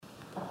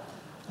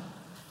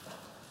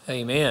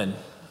Amen.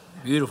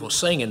 Beautiful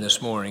singing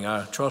this morning.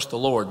 I trust the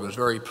Lord was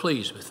very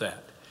pleased with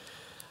that.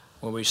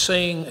 When we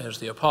sing, as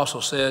the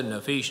apostle said in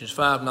Ephesians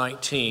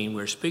 5:19,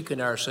 we're speaking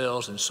to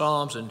ourselves in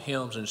psalms and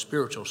hymns and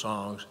spiritual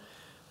songs,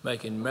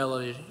 making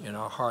melody in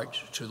our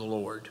hearts to the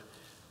Lord.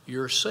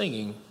 You're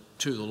singing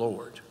to the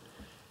Lord,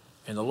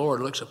 and the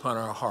Lord looks upon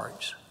our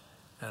hearts.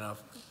 And I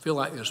feel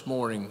like this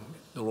morning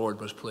the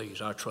Lord was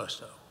pleased. I trust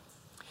so.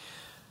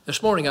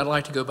 This morning I'd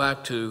like to go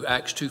back to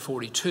Acts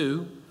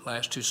 2:42.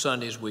 Last two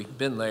Sundays we've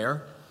been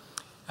there.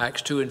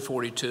 Acts 2 and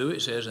 42,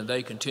 it says, "And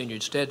they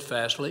continued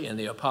steadfastly in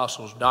the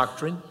apostles'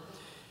 doctrine,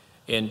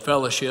 in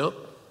fellowship,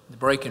 the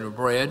breaking of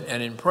bread,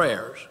 and in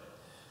prayers."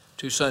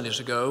 2 Sundays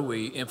ago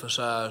we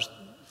emphasized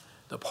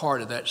the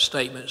part of that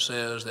statement that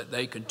says that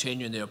they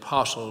continue in the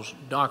apostles'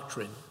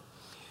 doctrine.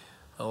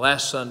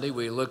 Last Sunday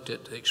we looked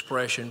at the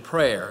expression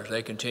prayers.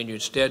 They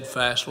continued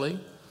steadfastly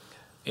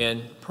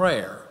in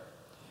prayer.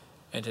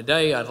 And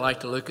today I'd like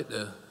to look at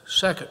the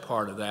second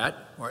part of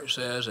that, where it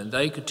says, "And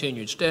they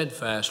continued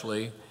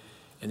steadfastly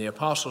in the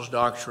apostles'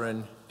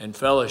 doctrine and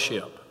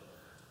fellowship."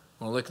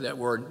 We'll look at that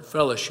word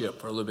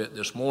fellowship for a little bit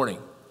this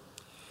morning.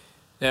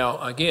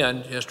 Now,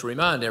 again, just to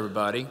remind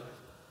everybody,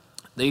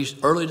 these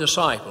early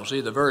disciples,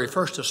 the very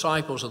first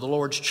disciples of the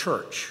Lord's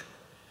church,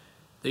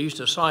 these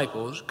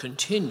disciples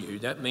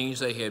continued. That means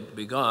they had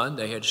begun,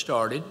 they had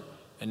started,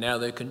 and now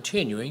they're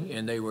continuing,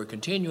 and they were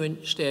continuing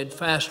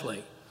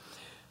steadfastly.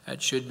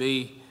 That should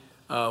be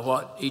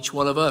what each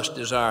one of us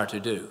desire to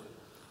do.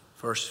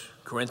 1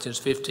 Corinthians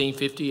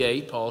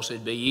 15:58, Paul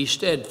said, "Be ye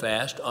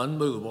steadfast,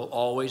 unmovable,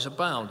 always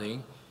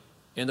abounding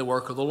in the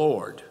work of the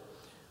Lord."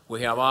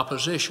 We have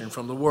opposition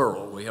from the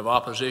world. We have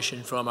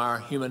opposition from our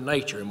human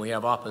nature, and we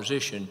have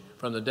opposition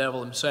from the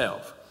devil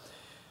himself.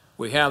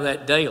 We have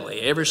that daily,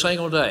 every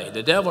single day.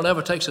 The devil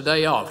never takes a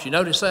day off. Do you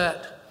notice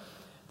that?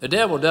 The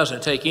devil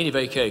doesn't take any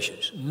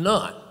vacations.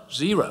 None.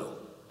 Zero.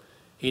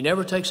 He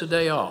never takes a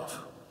day off.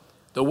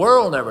 The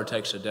world never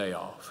takes a day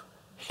off.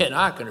 And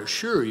I can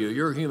assure you,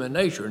 your human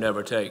nature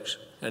never takes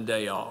a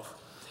day off.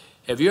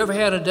 Have you ever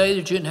had a day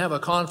that you didn't have a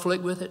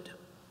conflict with it?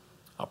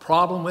 A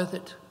problem with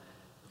it?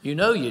 You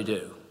know you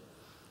do.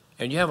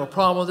 And you have a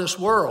problem with this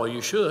world,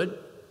 you should.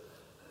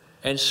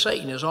 And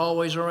Satan is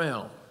always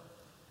around.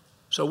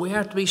 So we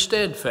have to be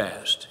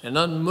steadfast and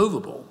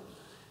unmovable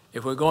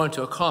if we're going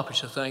to accomplish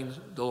the things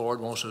the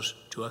Lord wants us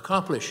to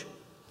accomplish.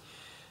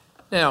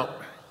 Now,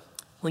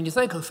 when you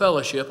think of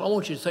fellowship, I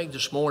want you to think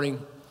this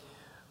morning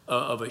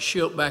of a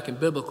ship back in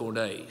biblical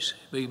days.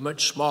 It'd be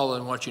much smaller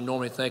than what you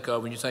normally think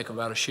of when you think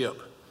about a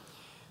ship.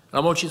 And I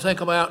want you to think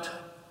about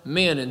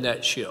men in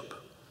that ship.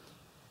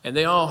 And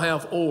they all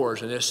have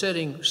oars, and they're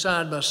sitting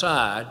side by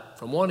side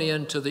from one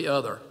end to the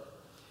other.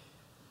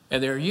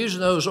 And they're using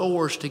those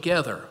oars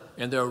together,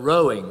 and they're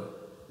rowing.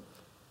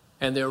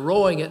 And they're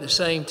rowing at the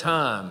same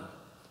time,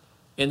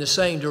 in the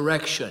same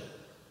direction,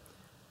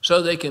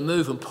 so they can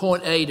move from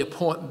point A to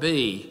point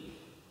B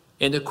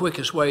in the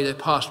quickest way they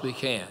possibly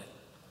can.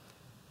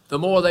 The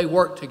more they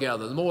work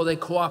together, the more they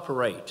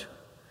cooperate,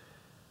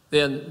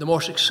 then the more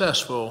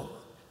successful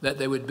that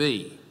they would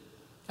be.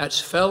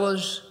 That's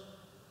fellows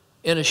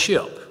in a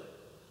ship,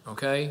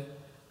 okay?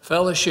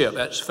 Fellowship,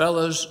 that's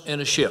fellows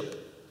in a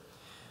ship.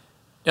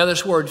 Now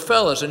this word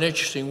fellow is an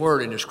interesting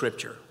word in the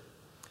scripture.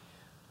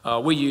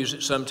 We use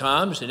it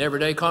sometimes in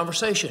everyday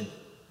conversation.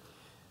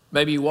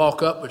 Maybe you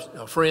walk up with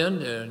a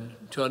friend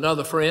and to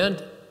another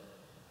friend,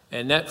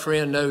 and that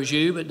friend knows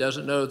you but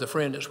doesn't know the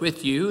friend that's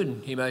with you,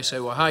 and he may say,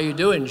 "Well, how you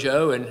doing,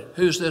 Joe? And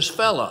who's this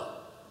fella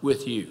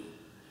with you?"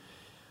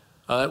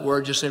 That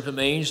word just simply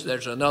means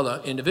there's another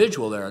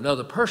individual there,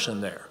 another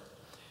person there.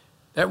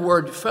 That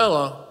word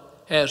fellow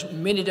has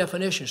many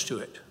definitions to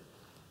it.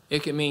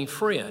 It can mean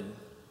friend,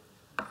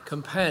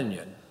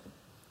 companion,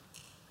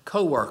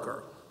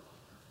 co-worker,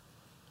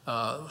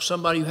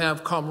 somebody you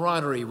have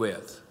camaraderie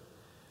with,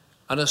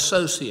 an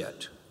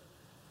associate.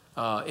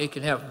 It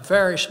can have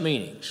various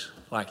meanings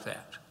like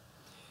that.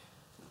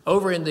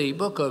 Over in the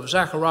book of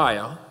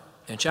Zechariah,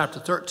 in chapter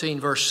 13,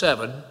 verse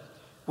 7,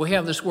 we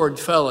have this word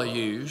fellow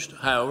used,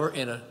 however,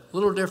 in a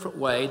little different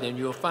way than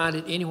you'll find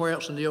it anywhere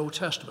else in the Old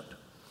Testament.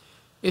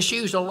 It's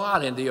used a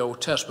lot in the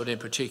Old Testament in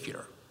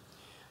particular.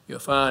 You'll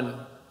find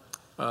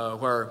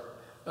where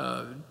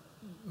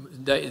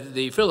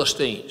the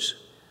Philistines,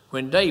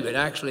 when David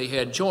actually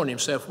had joined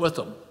himself with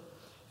them,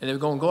 and they were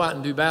going to go out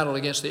and do battle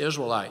against the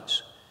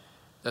Israelites,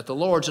 that the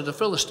lords of the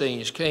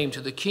Philistines came to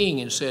the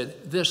king and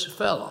said, "This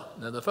fella."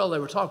 Now, the fellow they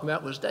were talking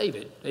about was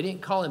David. They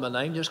didn't call him a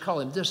name, just call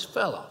him this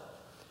fella.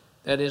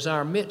 That is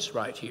our midst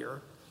right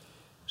here.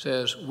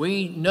 Says,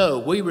 we know,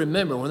 we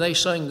remember when they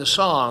sang the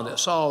song that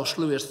Saul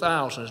slew his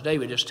thousands,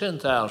 David his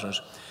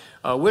 10,000s.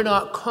 We're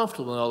not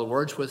comfortable, in other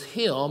words, with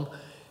him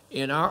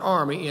in our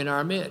army, in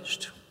our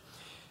midst.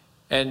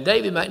 And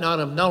David might not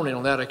have known it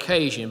on that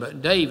occasion,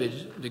 but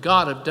David, the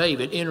God of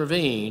David,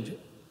 intervened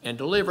and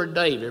delivered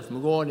David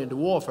from going into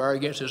warfare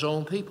against his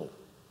own people.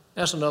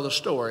 That's another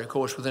story, of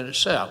course, within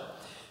itself.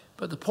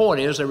 But the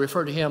point is, they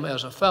refer to him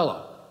as a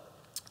fellow.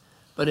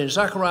 But in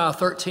Zechariah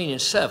 13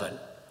 and 7,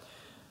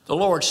 the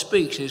Lord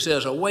speaks. He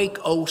says, "Awake,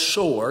 O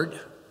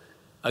sword,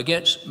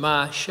 against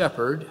my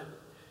shepherd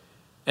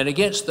and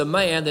against the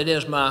man that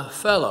is my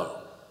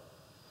fellow.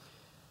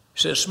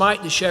 He says,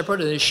 smite the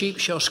shepherd and the sheep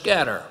shall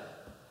scatter.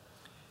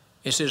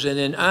 He says, and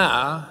then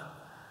I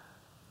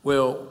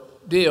will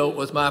deal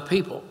with my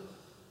people.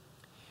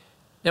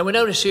 Now we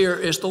notice here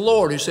it's the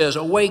Lord who says,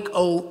 awake,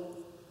 O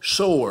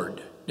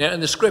sword. Now in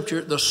the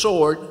scripture, the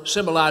sword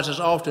symbolizes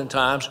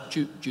oftentimes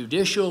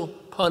judicial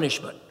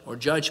punishment or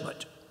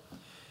judgment.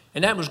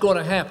 And that was going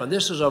to happen.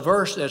 This is a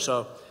verse that's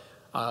a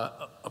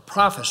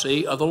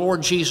prophecy of the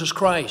Lord Jesus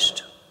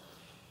Christ.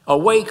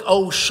 Awake,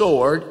 O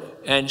sword,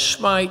 and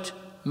smite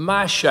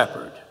my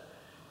shepherd.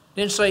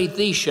 Didn't say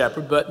the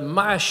shepherd, but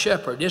my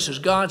shepherd. This is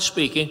God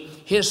speaking.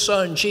 His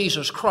son,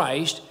 Jesus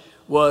Christ,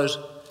 was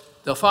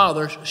the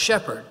Father's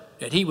shepherd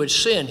that he would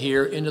send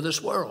here into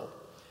this world.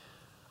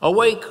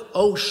 Awake,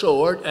 O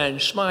sword,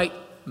 and smite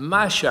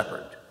my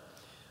shepherd.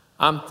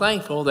 I'm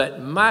thankful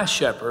that my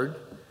shepherd,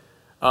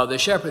 the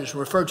shepherd is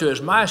referred to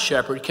as my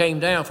shepherd, came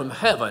down from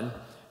heaven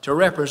to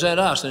represent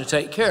us and to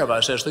take care of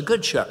us as the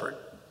good shepherd.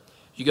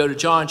 You go to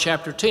John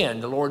chapter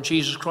 10, the Lord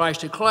Jesus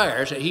Christ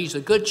declares that he's the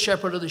good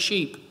shepherd of the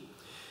sheep.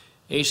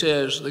 He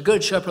says, the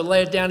good shepherd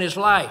laid down his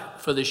life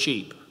for the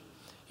sheep.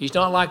 He's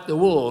not like the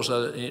wolves,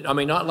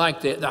 not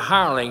like the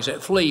hirelings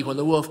that flee when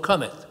the wolf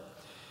cometh.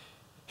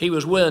 He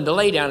was willing to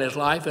lay down his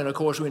life, and of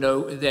course we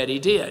know that he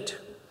did.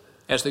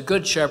 As the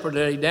good shepherd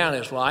laid down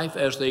his life,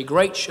 as the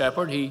great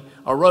shepherd, he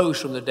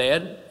arose from the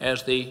dead.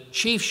 As the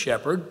chief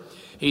shepherd,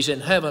 he's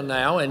in heaven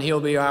now, and he'll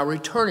be our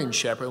returning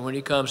shepherd when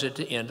he comes at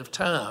the end of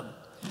time.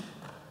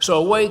 So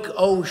awake,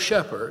 O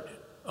shepherd,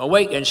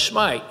 awake and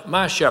smite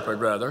my shepherd,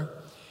 brother,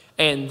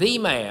 and the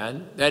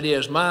man that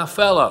is my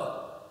fellow.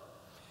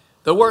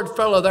 The word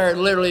fellow there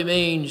literally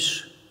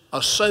means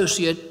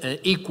associate and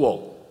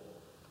equal.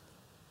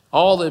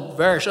 All the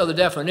various other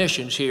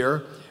definitions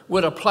here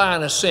would apply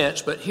in a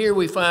sense, but here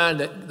we find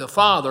that the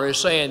Father is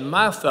saying,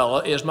 my fellow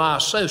is my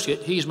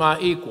associate, he's my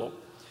equal.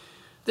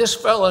 This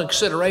fellow in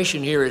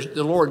consideration here is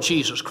the Lord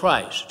Jesus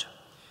Christ.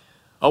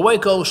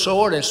 Awake, O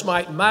sword, and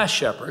smite my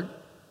shepherd,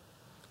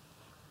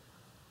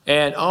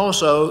 and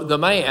also the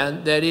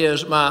man that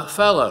is my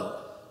fellow.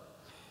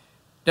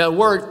 Now, the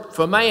word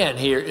for man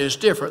here is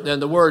different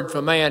than the word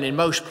for man in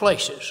most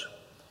places.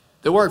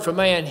 The word for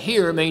man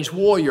here means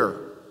warrior,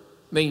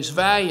 means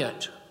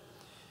valiant.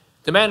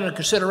 The man in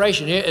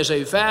consideration here is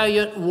a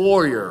valiant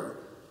warrior.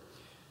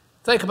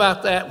 Think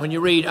about that when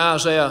you read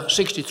Isaiah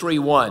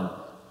 63:1.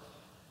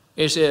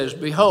 It says,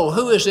 behold,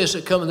 who is this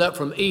that cometh up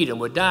from Edom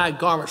with dyed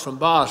garments from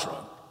Basra,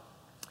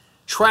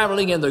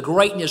 traveling in the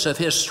greatness of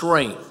his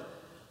strength,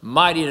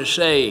 mighty to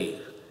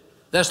save?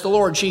 That's the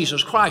Lord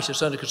Jesus Christ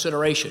that's under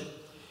consideration.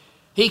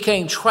 He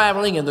came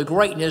traveling in the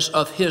greatness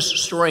of his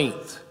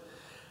strength.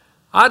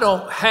 I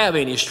don't have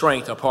any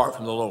strength apart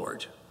from the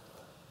Lord.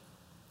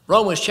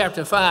 Romans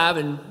chapter 5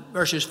 and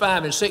verses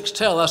 5 and 6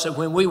 tell us that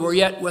when we were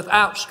yet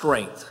without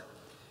strength,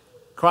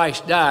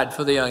 Christ died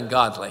for the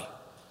ungodly.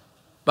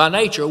 By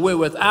nature, we're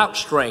without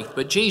strength,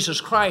 but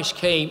Jesus Christ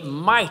came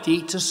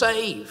mighty to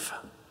save.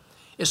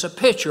 It's a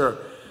picture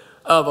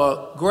of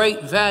a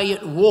great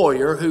valiant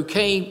warrior who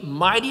came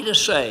mighty to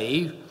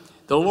save.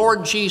 The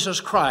Lord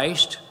Jesus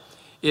Christ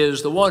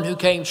is the one who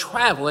came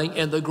traveling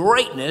in the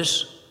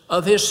greatness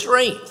of his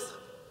strength.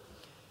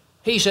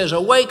 He says,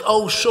 awake,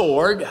 O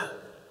sword,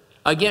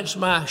 against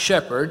my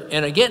shepherd,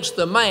 and against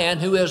the man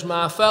who is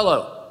my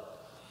fellow.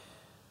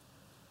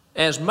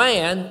 As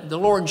man, the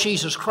Lord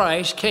Jesus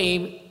Christ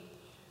came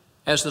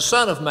as the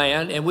Son of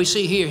Man, and we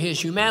see here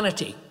his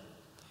humanity.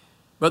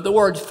 But the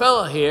word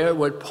fellow here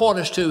would point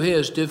us to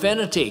his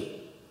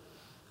divinity.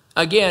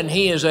 Again,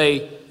 he is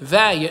a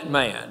valiant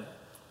man,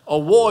 a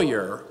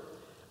warrior,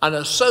 an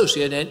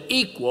associate, and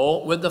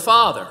equal with the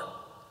Father.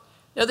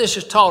 Now, this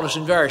is taught us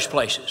in various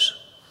places.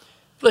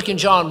 Look in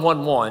John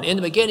 1:1. In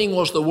the beginning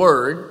was the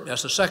Word,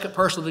 that's the second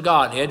person of the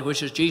Godhead,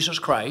 which is Jesus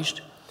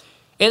Christ.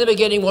 In the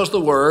beginning was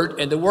the Word,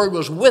 and the Word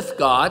was with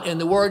God,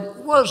 and the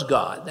Word was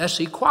God. That's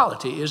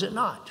equality, is it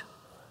not?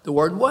 The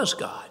Word was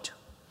God.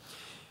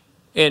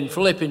 In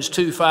Philippians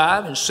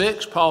 2:5 and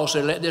 6, Paul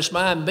said, let this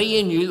mind be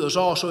in you that was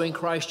also in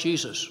Christ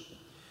Jesus,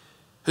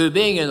 who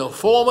being in the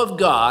form of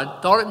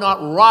God, thought it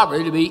not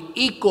robbery to be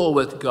equal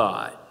with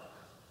God.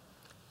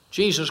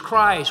 Jesus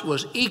Christ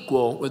was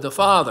equal with the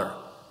Father.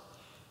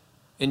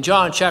 In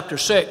John chapter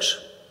 6,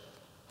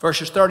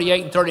 verses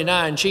 38 and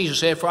 39, Jesus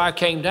said, for I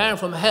came down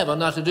from heaven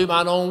not to do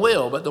mine own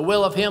will, but the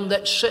will of him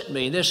that sent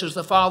me. This is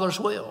the Father's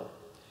will.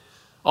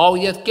 All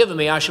he hath given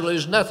me, I shall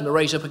lose nothing to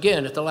raise up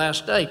again at the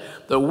last day.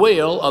 The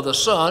will of the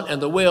Son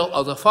and the will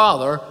of the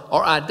Father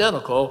are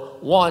identical,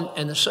 one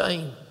and the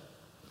same.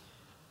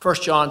 1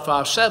 John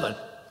 5:7,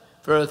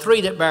 for the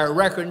three that bear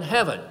record in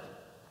heaven,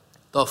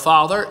 the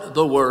Father,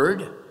 the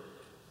Word,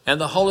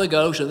 and the Holy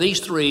Ghost, and these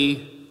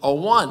three are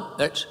one.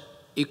 That's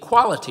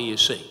equality, you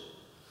see.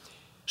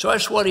 So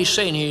that's what he's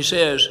saying. He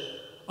says,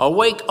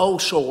 awake, O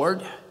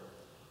sword,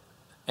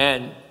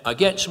 and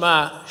against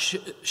my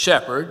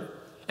shepherd,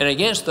 and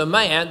against the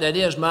man that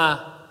is my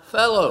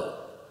fellow.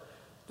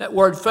 That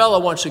word fellow,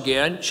 once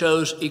again,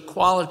 shows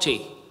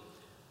equality.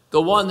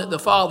 the one that the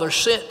Father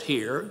sent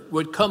here,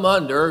 would come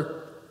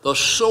under the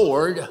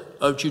sword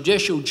of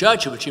judicial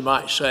judgment, you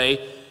might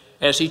say,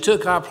 as he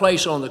took our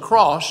place on the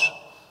cross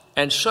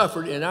and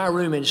suffered in our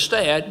room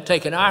instead,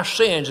 taking our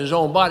sins in his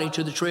own body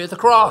to the tree of the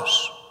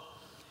cross.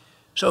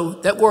 So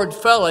that word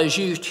fellow is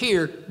used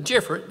here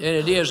different than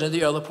it is in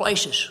the other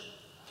places.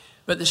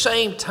 But at the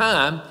same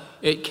time,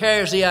 it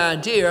carries the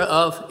idea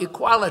of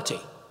equality.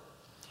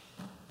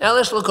 Now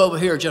let's look over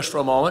here just for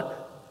a moment.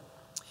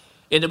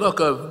 In the book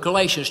of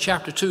Galatians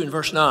chapter 2 and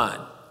verse 9,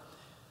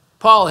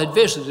 Paul had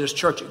visited this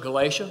church at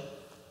Galatia,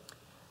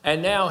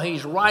 and now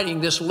he's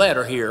writing this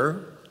letter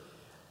here,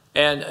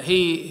 and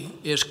he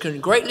is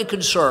greatly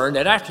concerned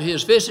that after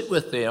his visit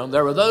with them,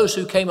 there were those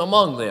who came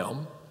among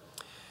them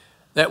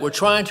that were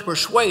trying to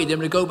persuade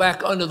them to go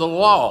back under the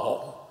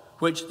law,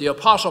 which the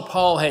Apostle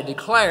Paul had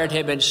declared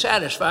had been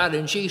satisfied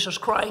in Jesus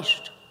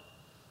Christ.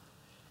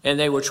 And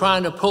they were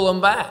trying to pull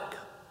them back.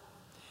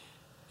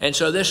 And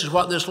so this is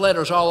what this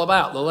letter is all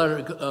about, the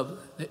letter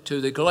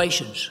to the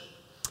Galatians.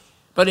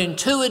 But in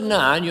 2 and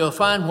 9, you'll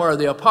find where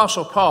the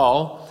Apostle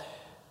Paul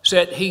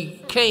said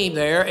he came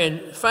there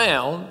and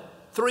found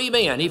 3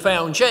 men. He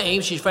found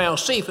James, he found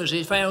Cephas,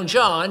 he found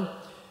John,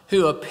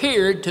 who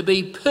appeared to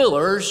be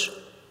pillars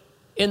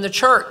in the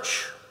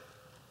church.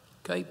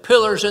 Okay,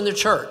 pillars in the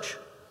church.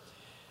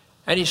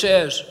 And he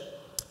says,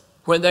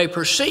 when they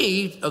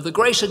perceived of the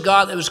grace of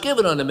God that was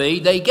given unto me,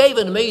 they gave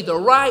unto me the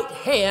right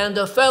hand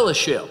of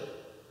fellowship.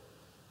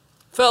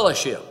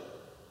 Fellowship.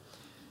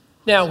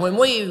 Now, when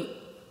we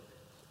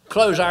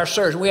close our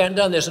service, we haven't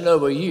done this in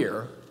over a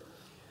year,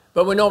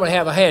 but we normally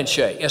have a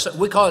handshake.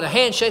 We call it a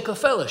handshake of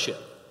fellowship.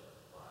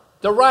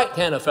 The right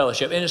hand of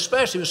fellowship, and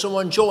especially when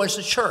someone joins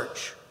the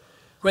church.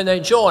 When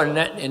they join,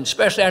 and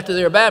especially after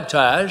they're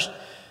baptized,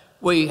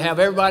 we have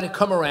everybody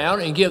come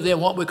around and give them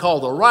what we call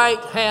the right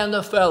hand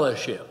of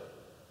fellowship.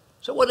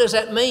 So what does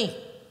that mean?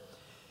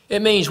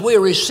 It means we're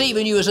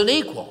receiving you as an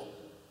equal.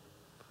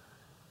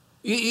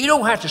 You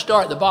don't have to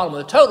start at the bottom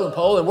of the totem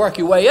pole and work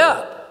your way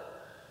up.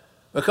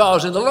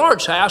 Because in the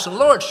Lord's house, in the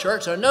Lord's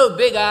church, there are no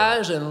big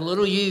I's and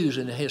little U's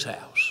in his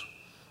house.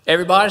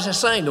 Everybody's the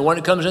same. The one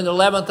that comes in the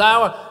 11th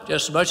hour,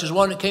 just as much as the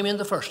one that came in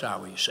the first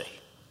hour, you see.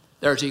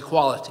 There's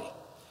equality.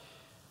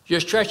 You're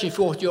stretching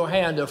forth your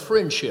hand of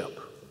friendship,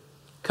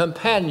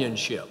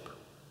 companionship,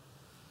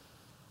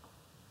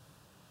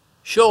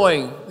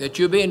 showing that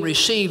you're being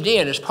received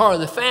in as part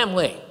of the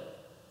family,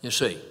 you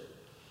see.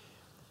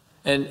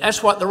 And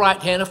that's what the right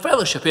hand of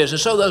fellowship is.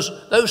 And so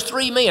those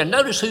 3 men,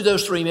 notice who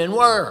those 3 men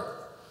were.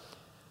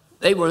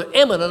 They were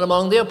eminent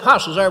among the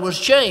apostles. There was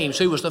James,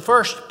 who was the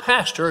first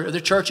pastor of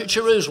the church at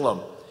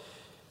Jerusalem,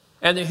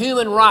 and the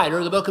human writer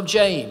of the book of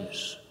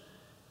James.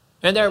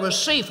 And there was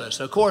Cephas.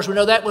 Of course, we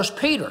know that was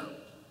Peter.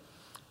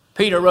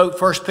 Peter wrote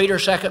 1 Peter,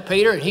 2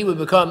 Peter, and he would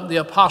become the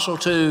apostle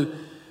to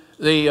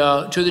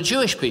the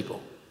Jewish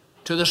people,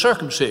 to the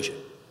circumcision.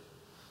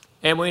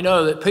 And we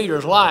know that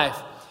Peter's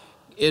life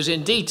is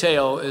in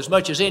detail as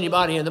much as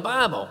anybody in the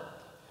Bible,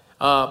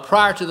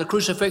 prior to the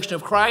crucifixion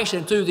of Christ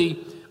and through the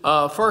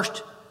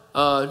first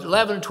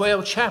 11 and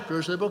 12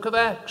 chapters of the book of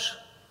Acts.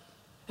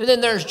 And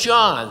then there's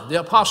John, the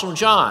Apostle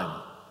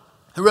John,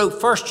 who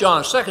wrote 1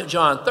 John, 2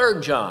 John,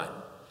 3 John.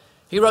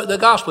 He wrote the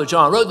Gospel of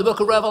John, wrote the book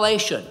of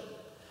Revelation.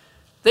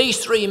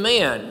 These 3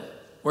 men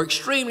were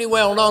extremely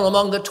well known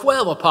among the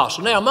 12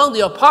 apostles. Now, among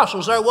the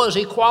apostles, there was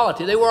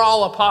equality. They were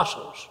all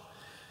apostles.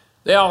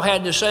 They all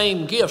had the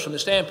same gifts from the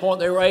standpoint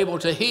they were able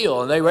to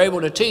heal and they were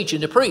able to teach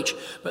and to preach.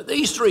 But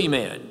these 3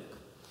 men,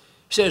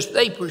 he says,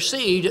 they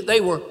perceived that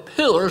they were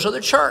pillars of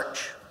the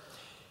church.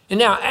 And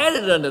now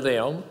added unto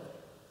them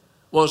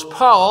was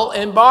Paul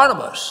and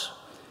Barnabas.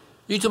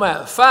 You're talking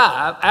about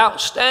 5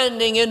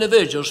 outstanding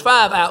individuals,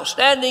 5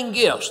 outstanding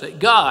gifts that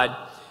God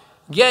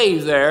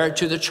gave there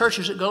to the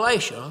churches at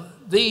Galatia.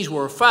 These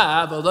were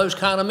 5 of those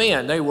kind of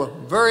men. They were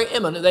very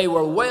eminent. They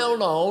were well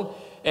known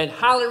and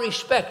highly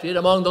respected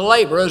among the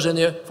laborers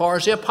as far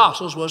as the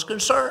apostles was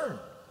concerned.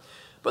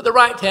 But the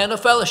right hand of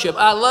fellowship,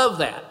 I love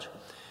that.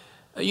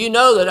 You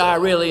know that I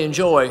really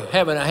enjoy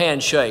having a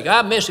handshake.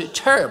 I miss it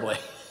terribly.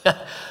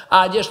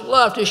 I just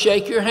love to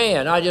shake your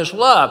hand. I just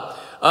love,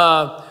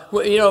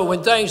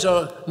 when things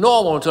are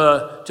normal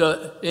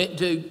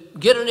to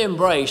get an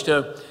embrace,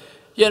 some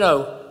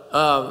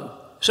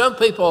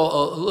people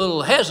are a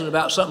little hesitant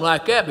about something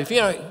like that, but if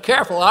you're not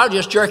careful, I'll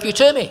just jerk you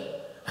to me.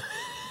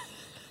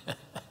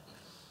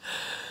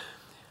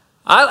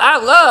 I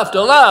love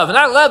to love, and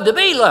I love to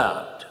be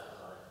loved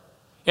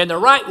in the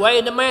right way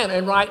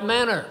and right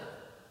manner.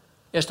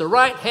 It's the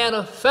right hand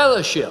of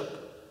fellowship.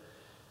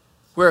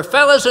 We're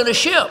fellows in a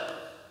ship.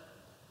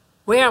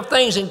 We have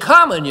things in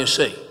common, you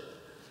see.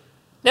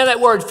 Now that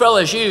word fellow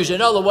is used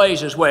in other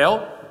ways as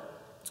well.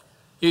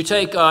 You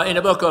take in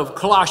the book of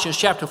Colossians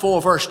chapter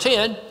 4, verse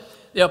 10,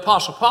 the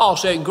Apostle Paul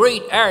said,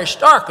 greet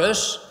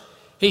Aristarchus,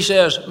 he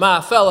says,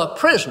 my fellow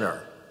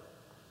prisoner.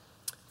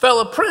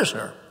 Fellow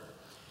prisoner.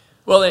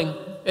 Well, in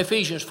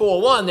Ephesians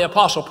 4:1, the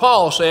Apostle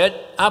Paul said,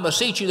 I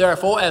beseech you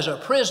therefore as a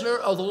prisoner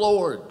of the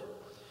Lord.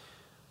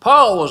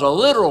 Paul was a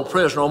literal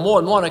prisoner on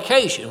more than one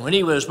occasion when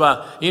he was,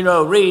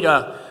 read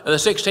the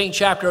 16th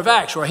chapter of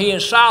Acts where he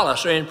and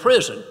Silas are in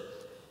prison.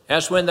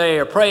 That's when they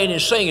are praying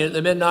and singing at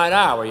the midnight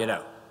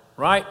hour,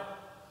 right?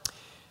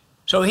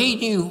 So he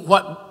knew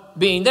what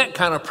being that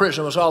kind of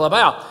prisoner was all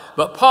about.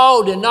 But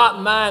Paul did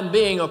not mind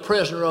being a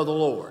prisoner of the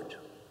Lord.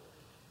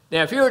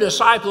 Now, if you're a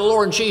disciple of the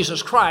Lord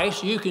Jesus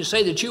Christ, you can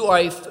say that you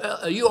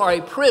are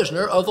a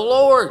prisoner of the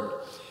Lord.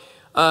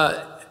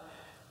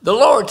 The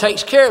Lord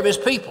takes care of his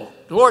people.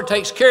 The Lord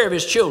takes care of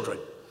his children.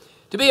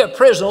 To be a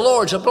prisoner of the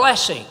Lord is a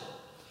blessing.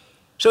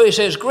 So he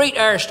says, greet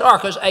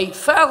Aristarchus, a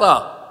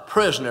fellow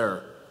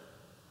prisoner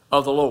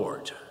of the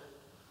Lord.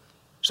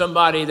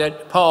 Somebody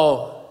that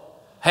Paul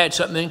had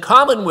something in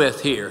common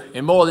with here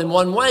in more than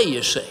one way,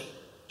 you see.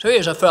 So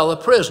here's a fellow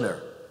prisoner.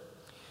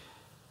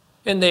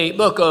 In the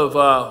book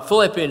of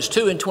Philippians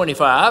 2 and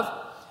 25,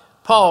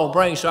 Paul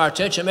brings to our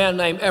attention a man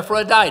named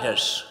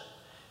Epaphroditus.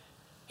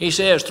 He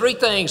says three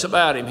things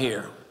about him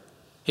here.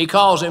 He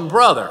calls him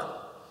brother.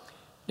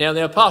 Now,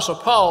 the Apostle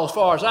Paul, as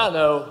far as I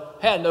know,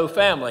 had no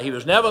family. He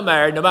was never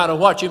married, no matter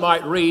what you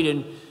might read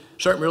in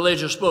certain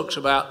religious books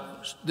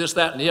about this,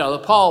 that, and the other.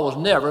 Paul was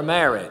never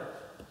married.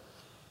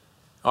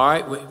 All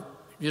right, we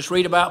just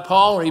read about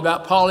Paul and read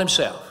about Paul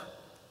himself.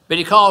 But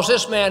he calls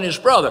this man his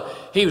brother.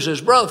 He was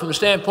his brother from the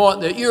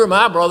standpoint that you're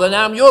my brother and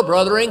I'm your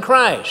brother in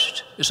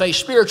Christ. It's a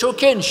spiritual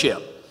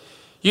kinship.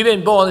 You've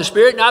been born of the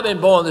Spirit and I've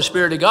been born of the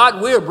Spirit of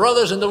God. We're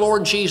brothers in the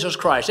Lord Jesus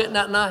Christ. Isn't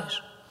that nice?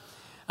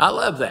 I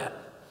love that.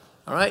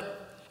 All right?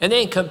 And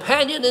then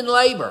companion in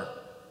labor.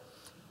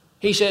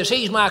 He says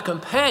he's my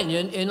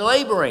companion in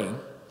laboring.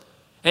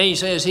 And he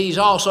says he's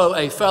also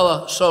a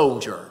fellow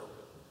soldier.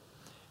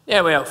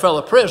 Yeah, we have a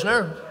fellow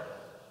prisoner.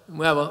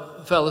 We have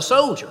a fellow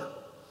soldier.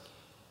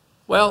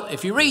 Well,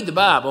 if you read the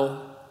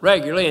Bible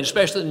regularly, and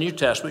especially the New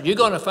Testament, you're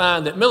going to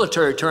find that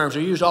military terms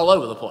are used all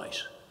over the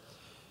place.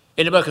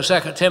 In the book of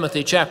 2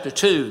 Timothy chapter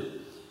 2,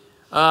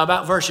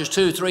 about verses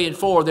 2, 3, and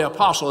 4, the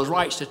apostle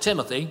writes to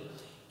Timothy,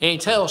 and he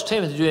tells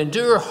Timothy to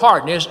endure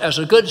hardness as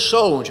a good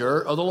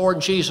soldier of the Lord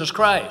Jesus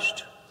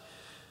Christ.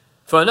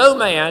 For no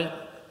man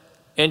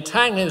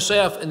entangle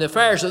himself in the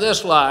affairs of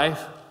this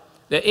life,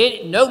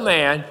 no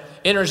man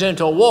enters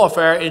into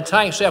warfare,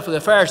 entangles himself in the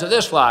affairs of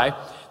this life,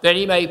 that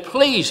he may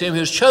please him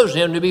who's chosen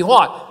him to be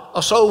what?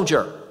 A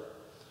soldier.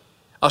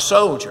 A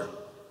soldier.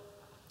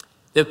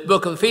 The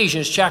book of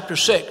Ephesians chapter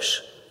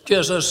 6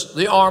 gives us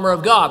the armor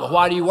of God. But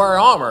why do you wear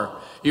armor?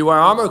 You wear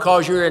armor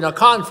because you're in a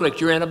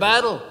conflict, you're in a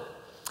battle.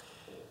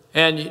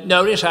 And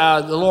notice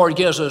how the Lord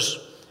gives us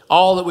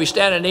all that we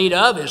stand in need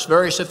of. It's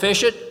very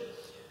sufficient.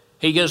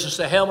 He gives us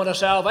the helmet of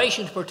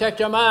salvation to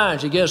protect our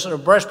minds. He gives us a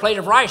breastplate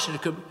of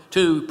righteousness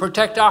to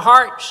protect our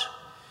hearts.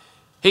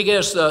 He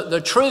gives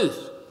the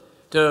truth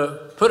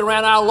to put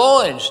around our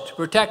loins to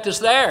protect us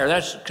there.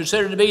 That's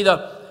considered to be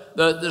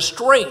the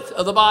strength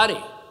of the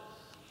body.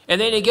 And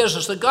then he gives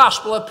us the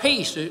gospel of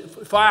peace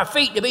for our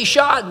feet to be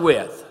shod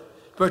with,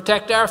 to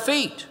protect our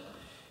feet.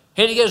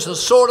 And he gives us the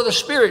sword of the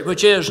Spirit,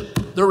 which is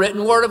the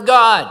written word of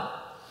God.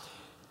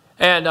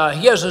 And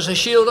he gives us a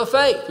shield of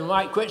faith. We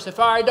might quench the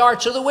fiery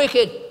darts of the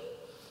wicked.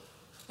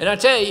 And I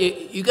tell you,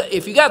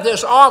 if you got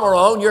this armor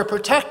on, you're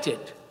protected.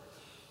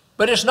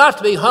 But it's not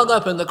to be hung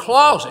up in the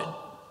closet.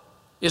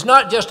 It's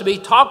not just to be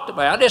talked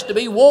about. It's to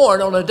be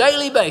worn on a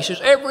daily basis.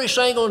 Every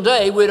single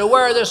day we're to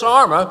wear this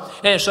armor.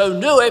 And so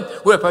doing,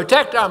 we'll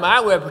protect our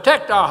mind. We'll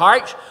protect our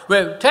hearts.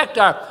 We'll protect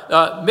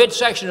our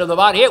midsection of the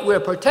body. We'll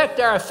protect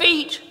our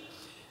feet.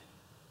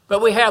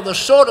 But we have the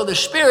sword of the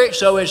Spirit,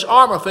 so it's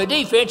armor for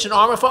defense and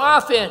armor for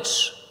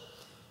offense.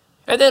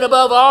 And then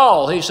above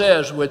all, he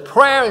says, with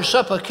prayer and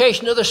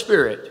supplication of the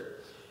Spirit.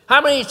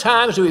 How many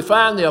times do we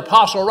find the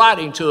apostle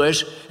writing to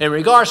us in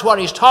regards to what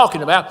he's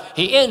talking about?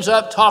 He ends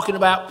up talking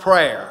about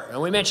prayer. And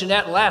we mentioned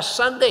that last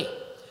Sunday.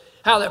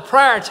 How that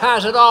prayer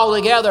ties it all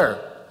together.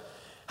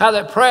 How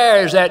that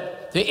prayer is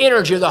that the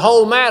energy of the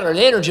whole matter,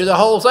 the energy of the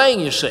whole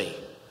thing, you see.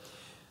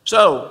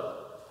 So,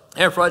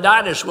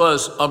 Epaphroditus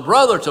was a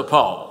brother to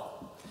Paul.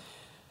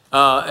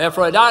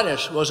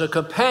 Epaphroditus was a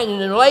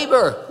companion in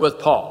labor with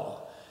Paul.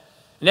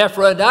 And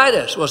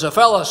Epaphroditus was a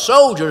fellow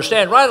soldier to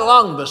stand right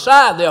along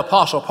beside the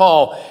Apostle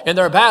Paul in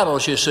their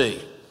battles, you see.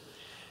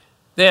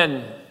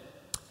 Then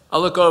I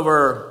look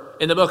over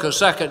in the book of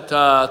 2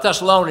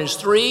 Thessalonians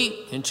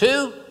 3 and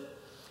 2.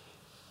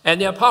 And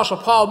the Apostle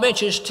Paul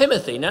mentions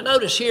Timothy. Now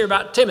notice here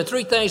about Timothy,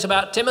 three things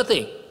about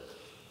Timothy.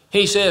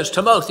 He says,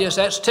 Timotheus,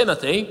 that's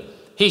Timothy.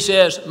 He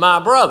says, my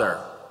brother.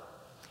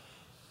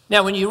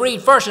 Now when you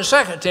read 1 and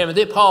 2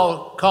 Timothy,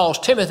 Paul calls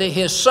Timothy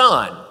his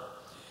son.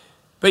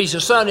 But he's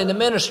a son in the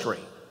ministry.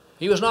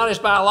 He was not his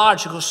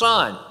biological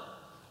son.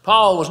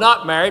 Paul was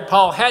not married.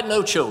 Paul had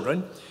no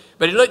children.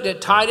 But he looked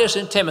at Titus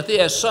and Timothy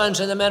as sons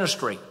in the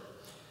ministry.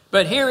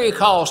 But here he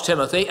calls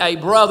Timothy a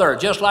brother,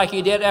 just like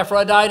he did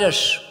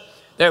Epaphroditus.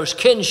 There was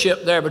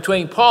kinship there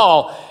between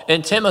Paul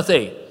and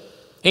Timothy.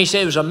 He said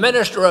he was a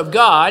minister of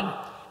God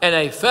and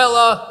a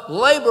fellow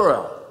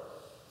laborer.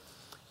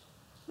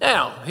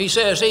 Now, he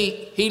says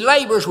he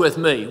labors with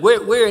me.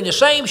 We're in the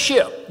same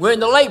ship. We're in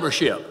the labor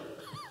ship.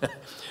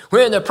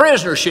 We're in the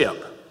prisoner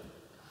ship.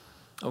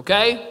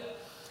 Okay?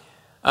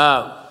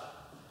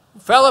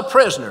 Fellow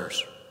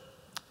prisoners,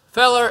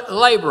 fellow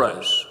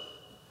laborers.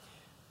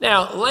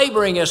 Now,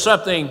 laboring is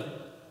something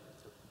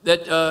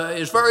that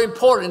is very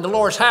important in the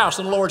Lord's house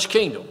and the Lord's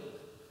kingdom.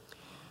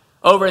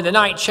 Over in the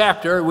 9th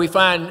chapter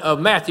of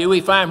Matthew,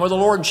 we find where the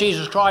Lord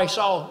Jesus Christ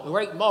saw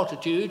great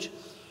multitudes,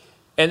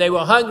 and they were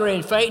hungry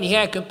and faint, and he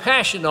had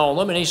compassion on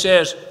them, and he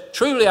says,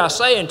 "Truly I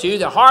say unto you,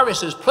 the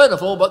harvest is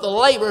plentiful, but the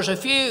laborers are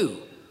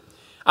few.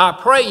 I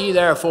pray ye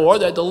therefore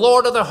that the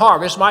Lord of the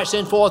harvest might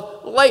send forth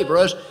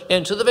laborers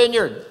into the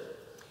vineyard."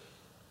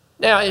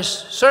 Now, it's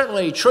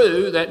certainly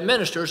true that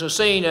ministers are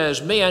seen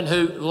as men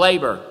who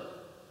labor.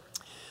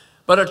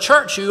 But a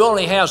church who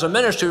only has a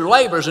minister who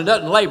labors and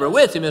doesn't labor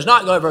with him is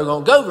not ever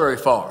going to go very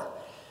far.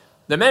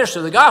 The minister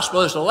of the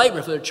gospel is to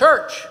labor for the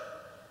church,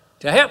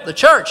 to help the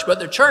church, but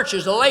the church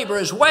is to labor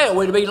as well.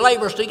 We're to be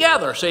laborers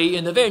together, see,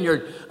 in the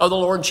vineyard of the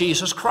Lord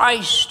Jesus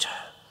Christ.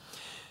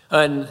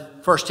 In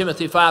 1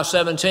 Timothy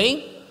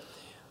 5:17,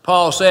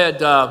 Paul said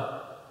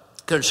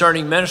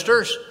concerning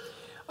ministers,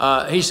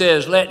 he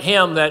says, "Let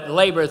him that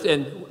laboreth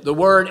in the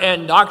word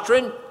and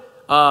doctrine,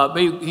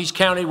 he's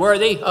counted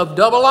worthy of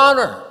double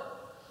honor."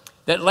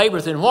 That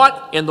laboreth in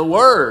what? In the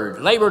word.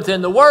 Laboreth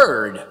in the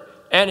word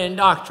and in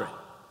doctrine.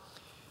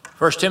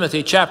 1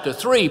 Timothy chapter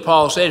 3,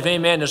 Paul said, "If any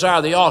man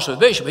desire the office of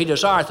bishop, he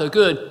desireth a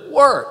good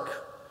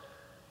work."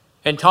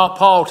 And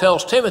Paul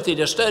tells Timothy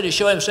to study to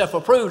show himself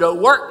approved, a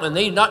workman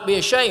need not be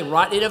ashamed,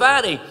 rightly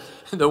dividing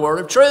the word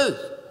of truth.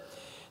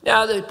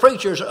 Now, the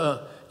preachers,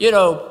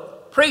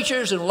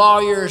 preachers and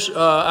lawyers,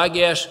 I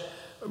guess,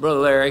 Brother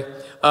Larry,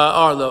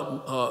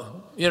 are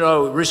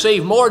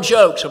receive more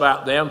jokes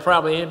about them than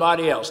probably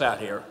anybody else out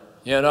here,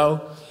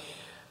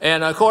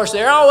 And, of course,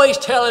 they're always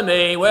telling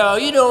me, well,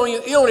 you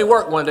only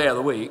work one day of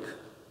the week,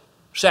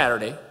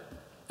 Saturday.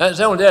 That's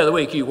the only day of the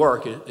week you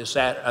work is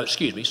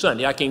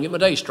Sunday. I can't get my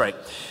day straight.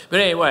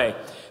 But anyway,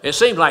 it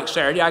seemed like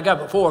Saturday. I got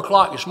up at 4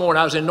 o'clock this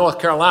morning. I was in North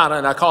Carolina,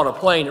 and I caught a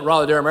plane at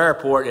Raleigh-Durham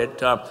Airport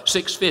at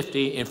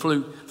 6:50 and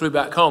flew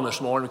back home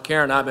this morning.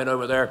 Karen and I have been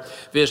over there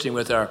visiting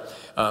with our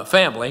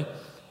family.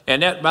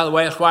 And that, by the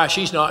way, that's why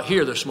she's not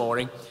here this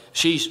morning.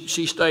 She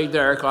stayed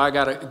there because I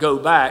got to go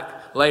back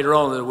later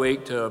on in the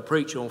week to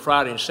preach on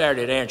Friday and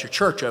Saturday at Answer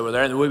Church over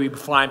there, and then we'll be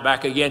flying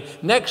back again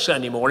next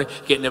Sunday morning,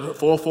 getting up at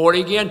 4:40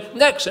 again,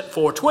 next at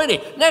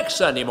 4:20 next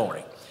Sunday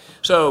morning.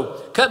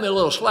 So cut me a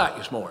little slack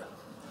this morning.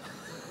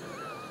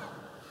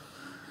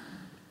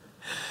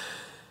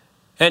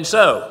 And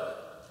so,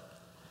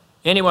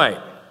 anyway,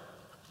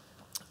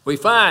 we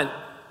find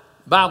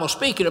the Bible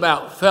speaking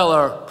about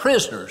fellow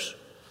prisoners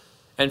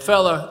and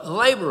fellow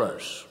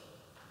laborers.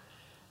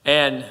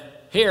 And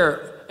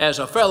here, as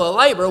a fellow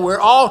laborer, we're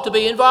all to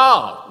be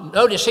involved.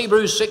 Notice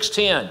Hebrews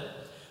 6:10.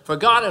 "For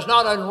God is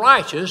not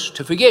unrighteous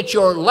to forget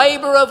your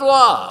labor of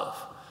love,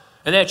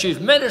 and that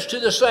you've ministered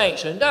to the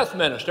saints and doth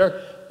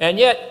minister, and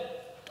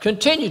yet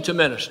continue to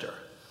minister."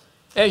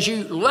 As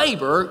you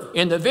labor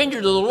in the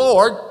vineyard of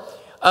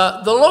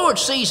the Lord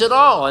sees it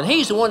all, and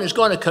he's the one that's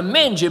going to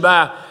commend you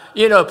by,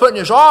 putting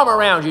his arm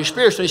around you,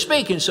 spiritually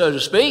speaking, so to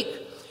speak.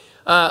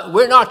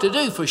 We're not to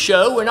do for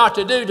show. We're not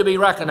to do to be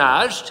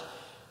recognized.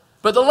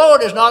 But the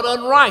Lord is not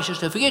unrighteous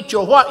to forget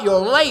your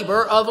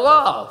labor of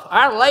love.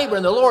 Our labor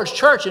in the Lord's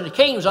church and the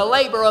kingdom is a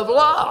labor of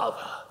love.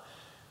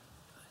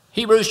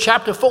 Hebrews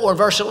chapter 4 and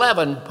verse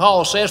 11,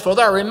 Paul says, "For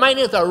there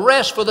remaineth a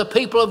rest for the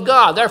people of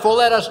God. Therefore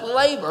let us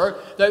labor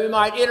that we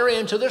might enter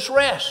into this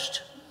rest."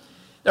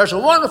 There's a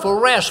wonderful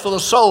rest for the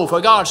soul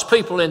for God's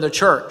people in the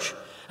church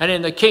and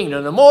in the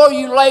kingdom. The more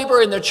you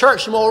labor in the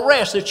church, the more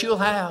rest that you'll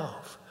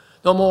have.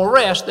 The more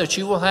rest that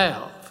you will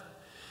have.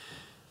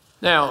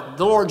 Now,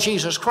 the Lord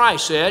Jesus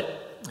Christ said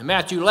in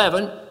Matthew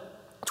 11,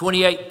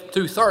 28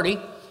 through 30,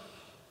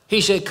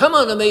 he said, "Come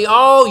unto me,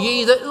 all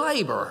ye that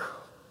labor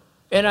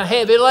and are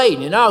heavy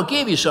laden, and I'll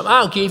give you something.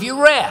 I'll give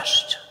you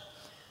rest."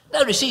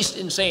 Notice he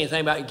didn't say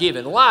anything about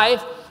giving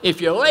life.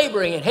 If you're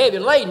laboring and heavy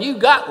laden, you've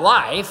got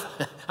life.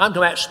 I'm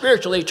talking about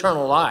spiritual,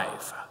 eternal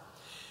life.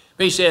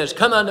 But he says,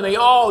 "Come unto me,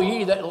 all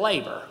ye that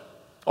labor."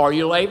 Are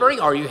you laboring?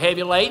 Are you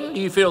heavy laden?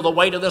 Do you feel the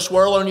weight of this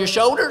world on your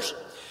shoulders?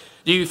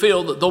 Do you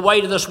feel the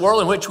weight of this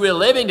world in which we're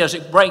living? Does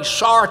it bring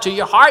sorrow to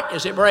your heart?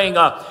 Does it bring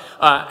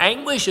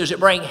anguish? Does it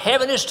bring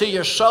heaviness to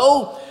your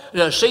soul?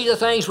 To see the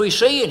things we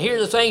see and hear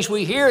the things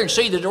we hear and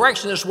see the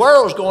direction this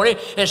world is going in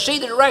and see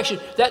the direction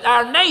that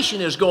our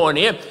nation is going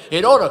in,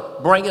 it ought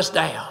to bring us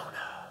down.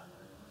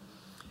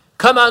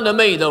 "Come unto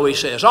me," though he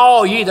says,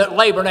 "all ye that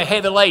labor and are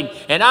heavy laden,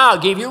 and I'll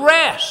give you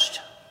rest.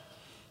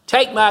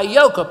 Take my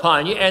yoke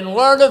upon you and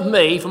learn of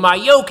me, for my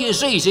yoke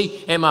is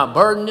easy and my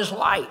burden is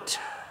light."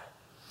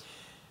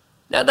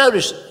 Now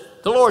notice,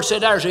 the Lord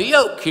said there's a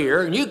yoke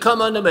here, and you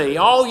come unto me,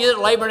 all you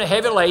that labor and are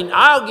heavy laden,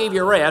 I'll give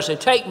you rest, and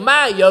take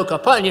my yoke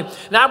upon you.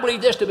 And I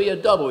believe this to be a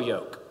double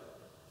yoke.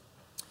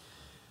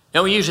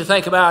 Now we usually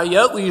think about a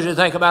yoke, we usually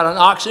think about an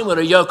oxen with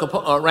a yoke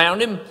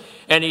around him,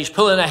 and he's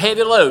pulling a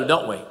heavy load,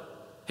 don't we?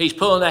 He's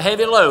pulling a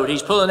heavy load.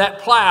 He's pulling that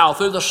plow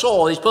through the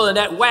soil. He's pulling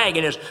that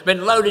wagon that's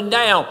been loading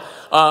down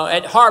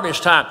at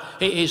harvest time.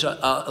 He's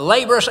a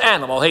laborious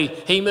animal.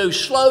 He moves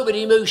slow, but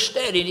he moves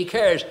steady, and he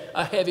carries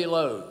a heavy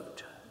load.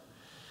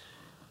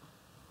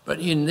 But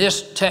in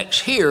this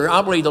text here,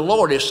 I believe the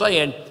Lord is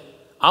saying,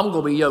 I'm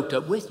going to be yoked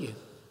up with you.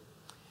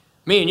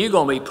 Me and you are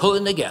going to be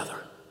pulling together.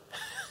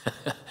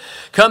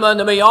 Come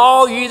unto me,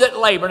 all you that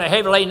labor and are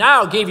heavy laden,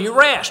 I'll give you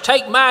rest.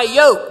 Take my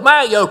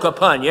yoke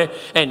upon you,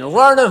 and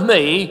learn of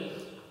me,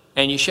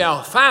 and you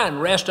shall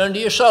find rest unto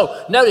your soul.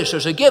 Notice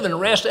there's a given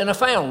rest and a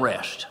found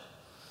rest.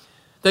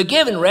 The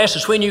given rest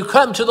is when you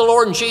come to the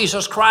Lord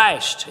Jesus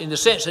Christ, in the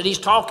sense that he's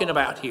talking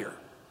about here.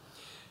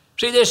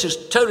 See, this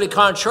is totally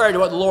contrary to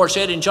what the Lord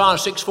said in John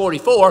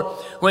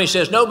 6:44, when he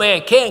says, no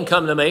man can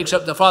come to me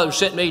except the Father who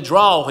sent me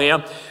draw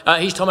him.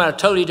 He's talking about a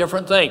totally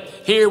different thing.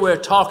 Here we're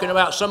talking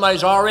about somebody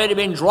who's already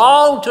been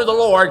drawn to the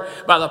Lord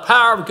by the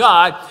power of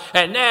God,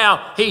 and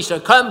now he's to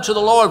come to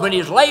the Lord when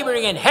he's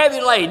laboring and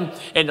heavy laden,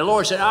 and the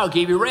Lord said, I'll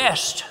give you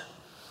rest.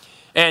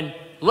 And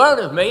learn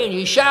of me, and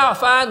you shall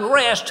find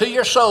rest to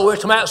your soul. We're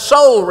talking about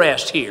soul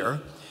rest here.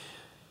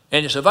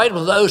 And it's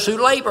available to those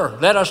who labor.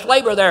 Let us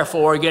labor,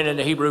 therefore, again in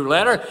the Hebrew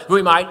letter,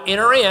 we might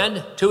enter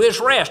into his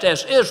rest.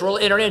 As Israel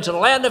entered into the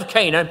land of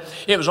Canaan,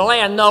 it was a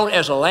land known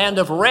as a land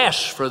of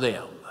rest for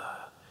them.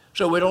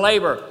 So we're to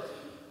labor.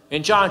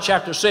 In John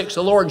chapter 6,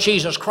 the Lord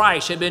Jesus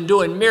Christ had been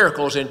doing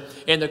miracles, and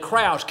the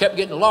crowds kept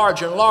getting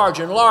larger and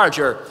larger and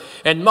larger,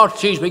 and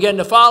multitudes began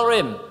to follow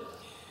him.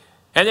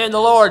 And then the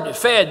Lord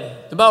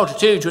fed the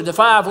multitudes with the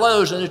 5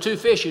 loaves and the 2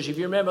 fishes, if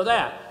you remember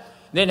that.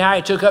 Then how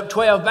he took up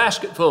 12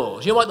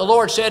 basketfuls. You know what the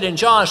Lord said in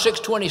John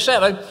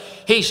 6:27?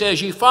 He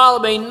says, you follow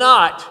me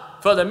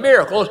not for the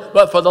miracles,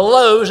 but for the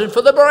loaves and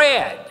for the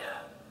bread.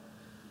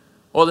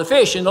 Or the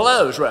fish and the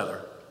loaves,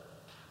 rather.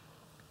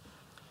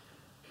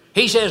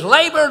 He says,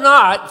 labor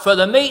not for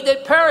the meat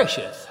that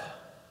perisheth,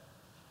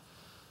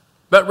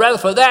 but rather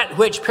for that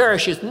which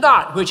perisheth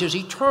not, which is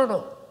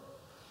eternal.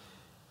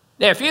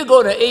 Now, if you're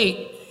going to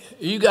eat,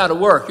 you got to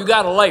work, you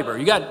got to labor,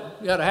 you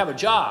got to have a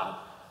job.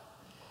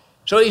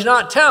 So he's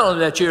not telling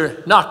them that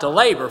you're not to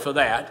labor for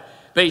that,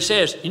 but he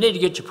says you need to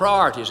get your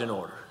priorities in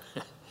order.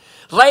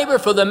 Labor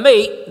for the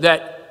meat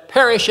that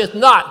perisheth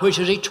not, which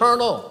is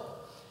eternal.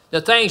 The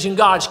things in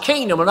God's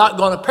kingdom are not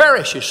going to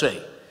perish, you see.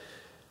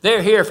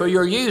 They're here for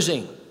your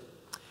using.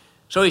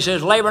 So he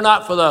says, labor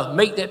not for the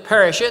meat that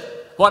perisheth.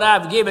 What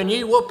I've given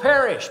you will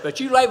perish, but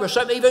you labor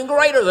something even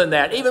greater than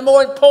that, even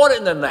more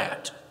important than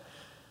that.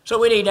 So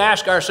we need to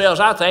ask ourselves,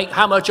 I think,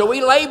 how much are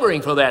we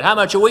laboring for that? How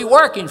much are we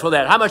working for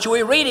that? How much are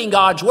we reading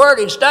God's Word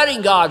and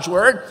studying God's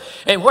Word?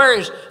 And where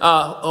is, where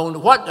our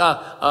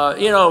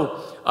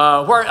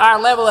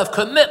level of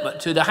commitment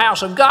to the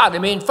house of God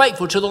and being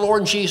faithful to the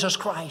Lord Jesus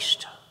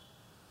Christ?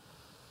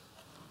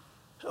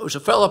 So it was a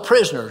fellow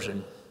prisoners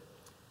and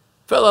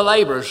fellow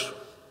laborers.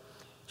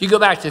 You go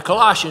back to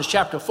Colossians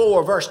chapter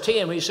 4, verse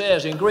 10, he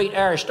says, and greet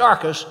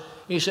Aristarchus,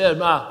 he says,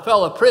 my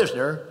fellow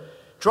prisoner.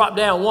 Drop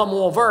down one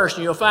more verse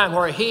and you'll find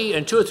where he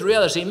and 2 or 3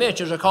 others he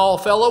mentions are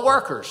called fellow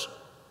workers.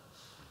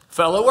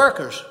 Fellow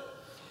workers.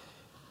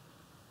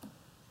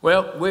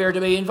 Well, we're to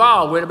be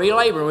involved. We're to be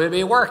laboring. We're to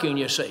be working,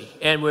 you see.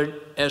 And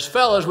as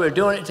fellows, we're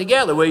doing it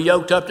together. We're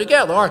yoked up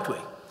together, aren't we?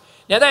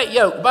 Now that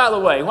yoke, by the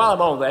way, while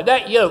I'm on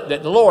that yoke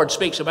that the Lord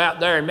speaks about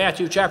there in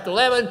Matthew chapter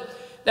 11,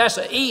 that's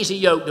an easy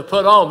yoke to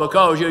put on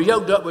because you're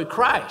yoked up with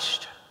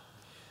Christ.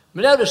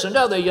 But notice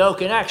another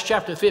yoke in Acts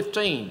chapter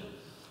 15.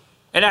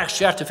 In Acts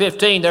chapter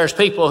 15, there's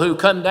people who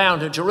come down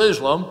to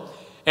Jerusalem,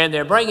 and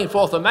they're bringing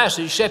forth a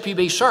message, except you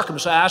be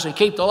circumcised and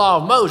keep the law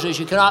of Moses,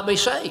 you cannot be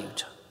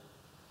saved.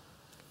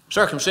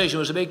 Circumcision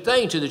was a big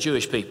thing to the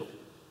Jewish people.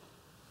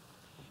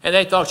 And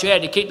they thought you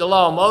had to keep the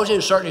law of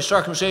Moses. Certainly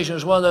circumcision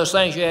was one of those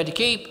things you had to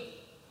keep.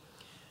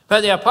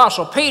 But the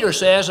Apostle Peter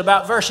says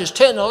about verses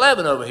 10 and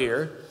 11 over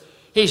here,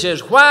 he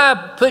says,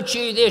 why put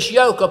ye this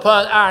yoke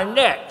upon our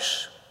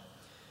necks?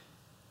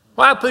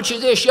 Why put you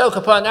this yoke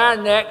upon our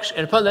necks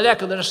and upon the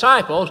neck of the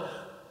disciples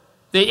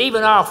that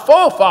even our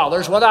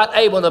forefathers were not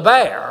able to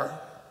bear?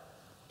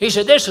 He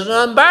said, this is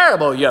an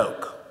unbearable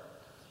yoke.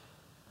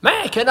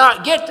 Man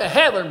cannot get to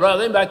heaven,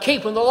 brethren, by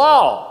keeping the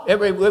law. It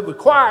would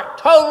require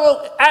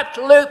total,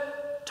 absolute,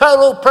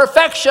 total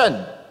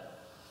perfection.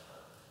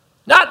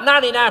 Not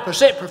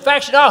 99%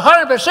 perfection,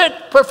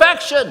 100%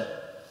 perfection.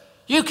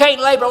 You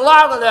can't labor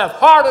long enough,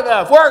 hard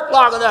enough, work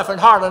long enough and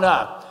hard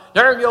enough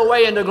to earn your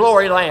way into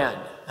glory land.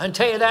 I can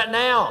tell you that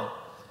now.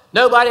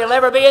 Nobody will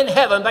ever be in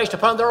heaven based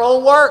upon their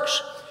own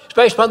works. It's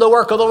based upon the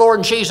work of the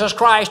Lord Jesus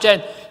Christ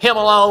and him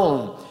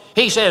alone.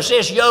 He says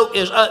this yoke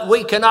is,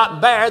 we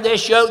cannot bear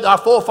this yoke. Our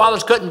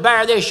forefathers couldn't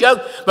bear this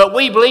yoke, but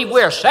we believe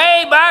we're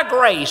saved by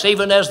grace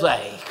even as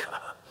they.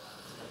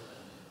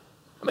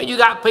 I mean, you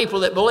got people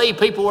that believe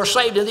people were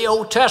saved in the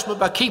Old Testament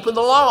by keeping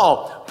the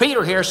law.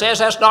 Peter here says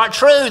that's not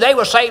true. They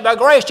were saved by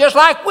grace just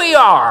like we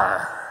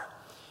are.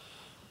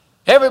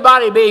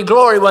 Everybody be in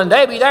glory one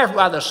day, be there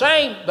by the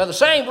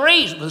same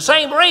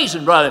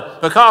reason, brother,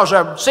 because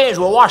our sins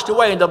were washed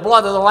away in the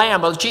blood of the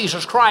Lamb of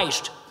Jesus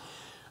Christ.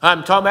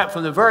 I'm talking about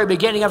from the very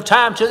beginning of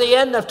time to the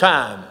end of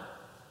time.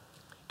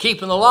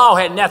 Keeping the law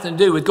had nothing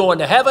to do with going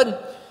to heaven.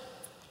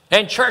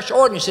 And church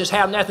ordinances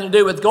have nothing to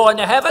do with going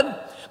to heaven,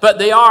 but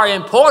they are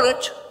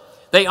important.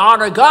 They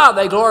honor God.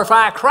 They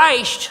glorify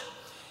Christ.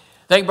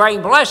 They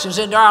bring blessings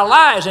into our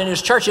lives in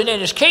His church and in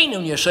His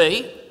kingdom, you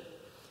see.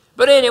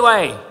 But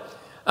anyway,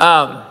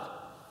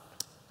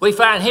 we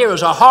find here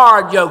is a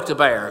hard yoke to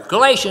bear.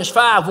 Galatians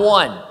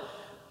 5:1,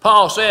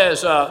 Paul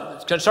says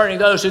concerning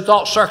those who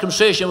thought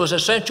circumcision was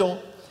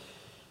essential,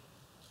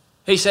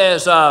 he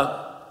says,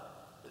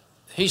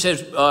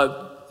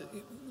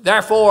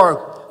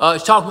 therefore, he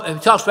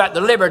talks about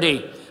the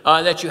liberty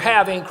that you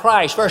have in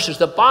Christ versus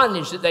the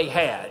bondage that they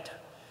had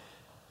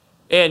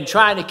in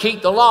trying to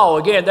keep the law.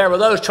 Again, there were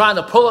those trying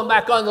to pull them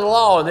back under the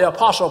law, and the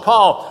Apostle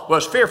Paul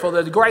was fearful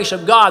that the grace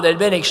of God that had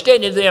been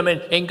extended to them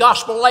in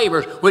gospel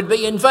labors would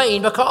be in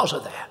vain because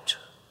of that.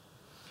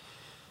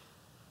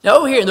 Now,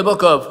 over here in the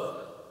book of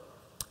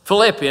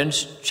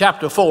Philippians,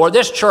 chapter 4,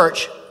 this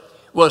church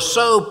was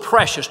so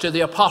precious to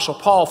the Apostle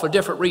Paul for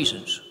different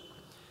reasons.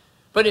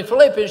 But in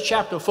Philippians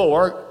chapter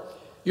 4,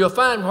 you'll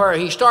find where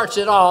he starts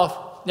it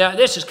off. Now,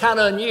 this is kind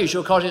of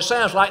unusual because it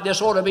sounds like this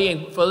ought to be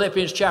in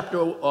Philippians chapter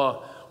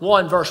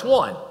 1, verse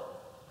 1,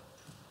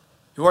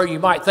 where you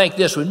might think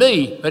this would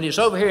be, but it's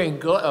over here in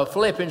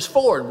Philippians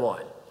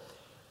 4:1.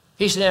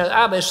 He said,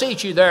 I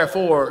beseech you,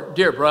 therefore,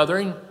 dear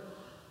brethren,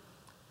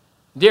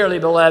 dearly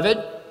beloved,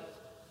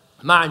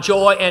 my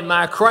joy and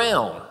my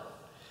crown.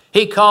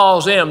 He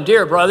calls them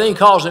dear brethren. He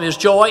calls them his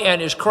joy and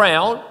his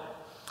crown.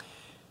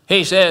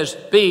 He says,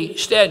 be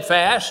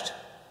steadfast,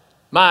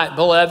 my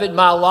beloved,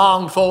 my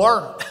longed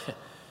for.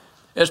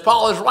 As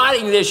Paul is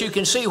writing this, you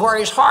can see where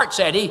his heart's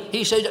at.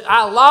 He said,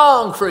 I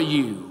long for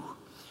you.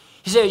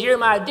 He says, you're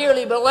my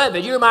dearly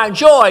beloved. You're my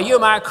joy. You're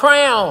my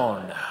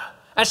crown.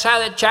 That's how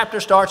that chapter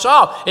starts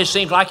off. It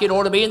seems like it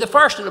ought to be in the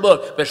first of the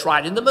book, but it's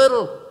right in the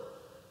middle.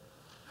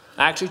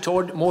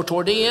 Actually, more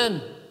toward the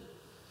end.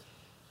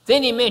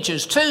 Then he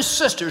mentions two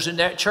sisters in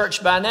that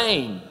church by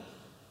name.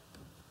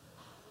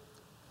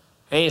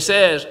 And he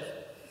says,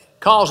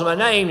 calls them a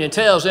name and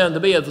tells them to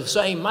be of the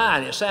same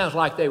mind. It sounds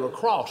like they were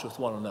cross with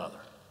one another.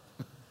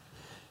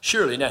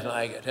 Surely nothing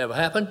like it ever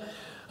happened,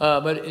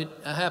 but it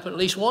happened at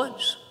least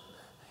once.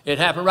 It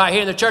happened right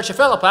here in the church of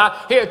Philippi.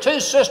 Here are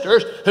two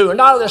sisters who are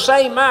not of the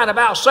same mind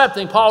about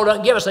something. Paul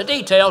doesn't give us the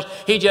details.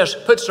 He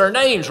just puts their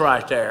names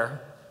right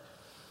there.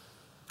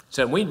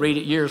 So we read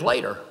it years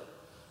later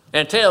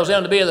and tells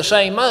them to be of the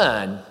same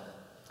mind.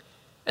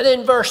 And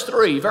then verse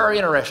 3, very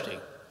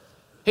interesting.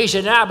 He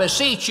said, I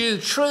beseech you,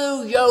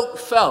 true yoke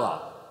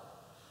fellow.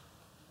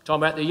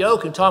 Talking about the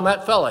yoke and talking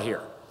about fellow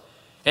here.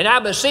 And I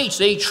beseech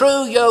thee,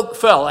 true yoke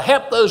fellow,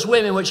 help those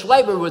women which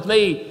labor with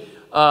me.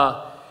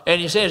 And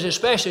he says,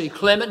 especially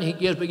Clement, he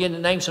begins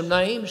to name some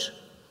names.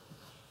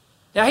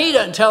 Now, he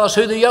doesn't tell us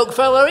who the yoke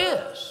fellow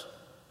is.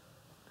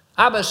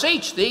 I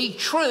beseech thee,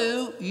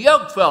 true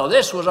yoke fellow.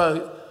 This was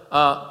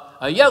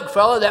a yoke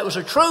fellow that was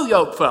a true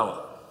yoke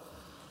fellow.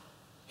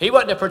 He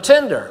wasn't a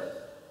pretender.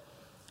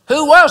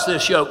 Who was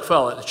this yoke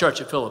fellow at the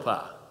church of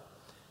Philippi?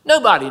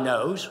 Nobody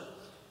knows.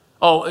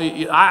 Oh,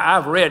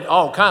 I've read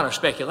all kind of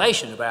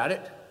speculation about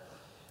it.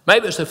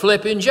 Maybe it's the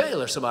Philippian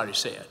jailer, somebody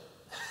said.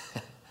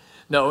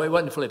 No, it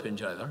wasn't the Philippian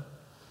jailer.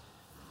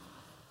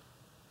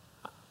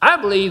 I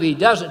believe he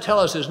doesn't tell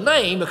us his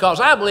name because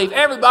I believe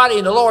everybody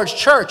in the Lord's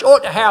church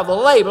ought to have the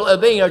label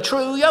of being a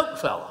true yoke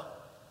fellow.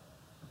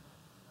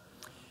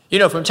 You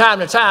know, from time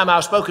to time,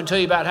 I've spoken to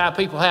you about how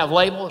people have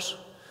labels.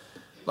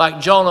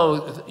 Like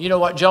Jonah, you know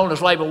what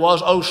Jonah's label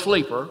was? Old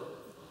sleeper.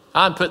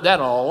 I'd put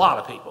that on a lot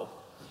of people.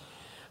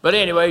 But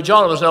anyway,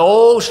 Jonah was an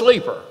old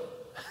sleeper.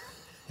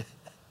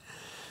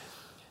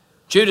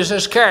 Judas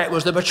Iscariot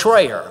was the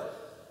betrayer.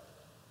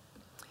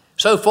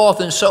 So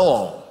forth and so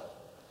on.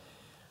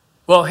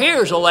 Well,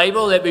 here's a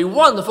label that'd be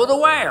wonderful to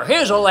wear.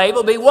 Here's a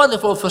label that'd be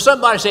wonderful for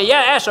somebody to say,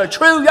 yeah, that's a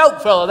true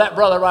yoke fellow. That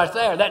brother right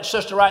there, that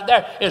sister right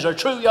there is a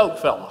true yoke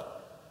fellow.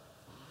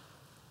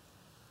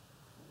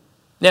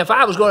 Now, if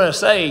I was going to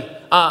say,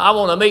 I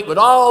want to meet with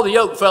all the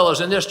yoke fellows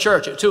in this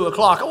church at 2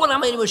 o'clock, I wonder how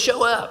many would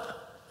show up.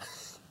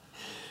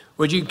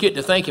 Would you get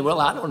to thinking, well,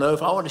 I don't know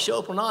if I want to show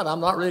up or not. I'm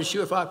not really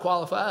sure if I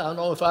qualify. I don't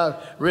know if I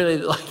really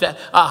like that.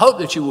 I hope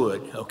that you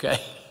would, okay?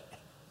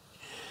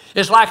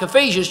 It's like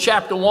Ephesians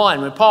chapter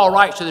 1 when Paul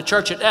writes to the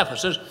church at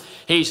Ephesus.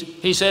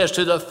 He says,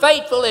 to the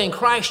faithful in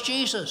Christ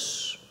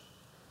Jesus.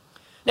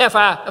 Now, if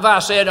I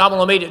said I'm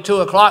going to meet at 2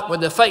 o'clock with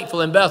the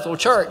faithful in Bethel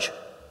Church,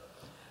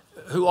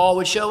 who all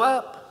would show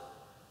up?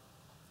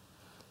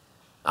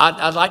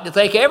 I'd like to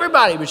think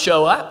everybody would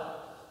show up.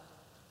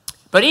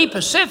 But he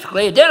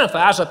specifically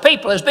identifies the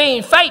people as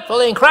being faithful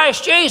in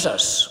Christ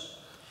Jesus.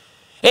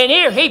 And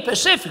here he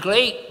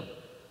specifically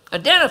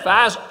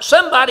identifies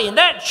somebody in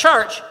that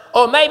church,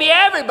 or maybe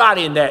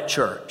everybody in that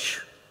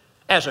church,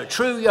 as a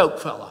true yoke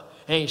fellow.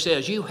 And he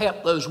says, you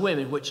help those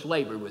women which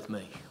labor with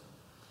me.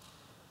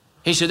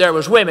 He said there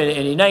was women,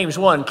 and he names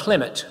one,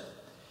 Clement,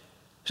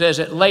 says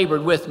that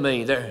labored with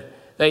me.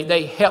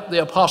 They helped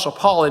the Apostle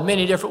Paul in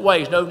many different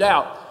ways, no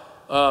doubt.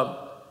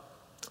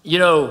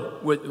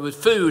 With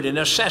food and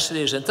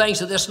necessities and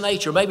things of this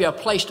nature, maybe a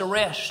place to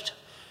rest.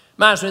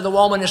 Reminds me of the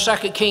woman in 2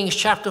 Kings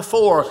chapter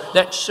 4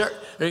 that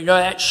You know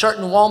that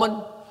certain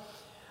woman,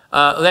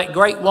 that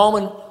great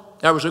woman?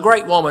 There was a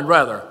great woman,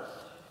 rather,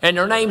 and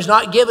her name's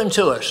not given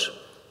to us.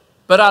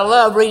 But I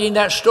love reading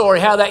that story,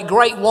 how that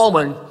great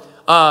woman,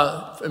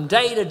 from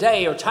day to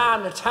day or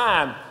time to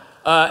time,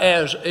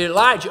 as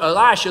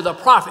Elisha the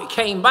prophet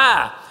came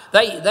by,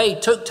 they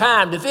took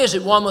time to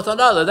visit one with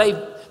another.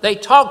 They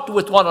talked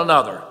with one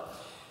another.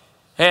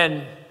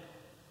 And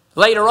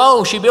later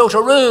on, she built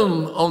a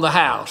room on the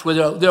house with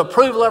the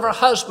approval of her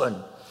husband.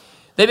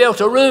 They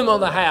built a room on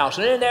the house,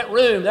 and in that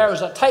room there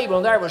was a table,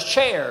 and there was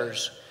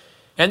chairs,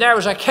 and there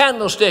was a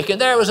candlestick,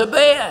 and there was a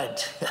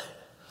bed.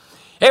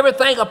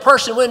 Everything a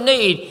person would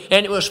need,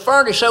 and it was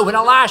furnished so when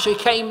Elisha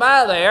came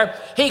by there,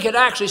 he could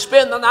actually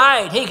spend the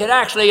night. He could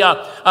actually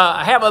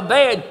have a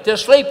bed to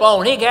sleep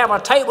on. He could have a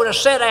table to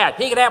sit at.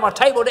 He could have a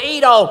table to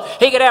eat on.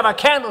 He could have a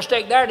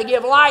candlestick there to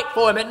give light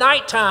for him at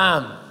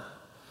nighttime.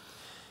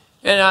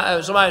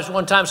 And somebody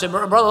one time said,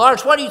 Brother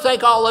Lawrence, what do you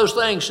think all those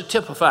things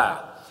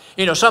typify?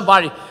 You know, some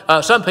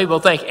people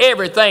think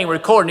everything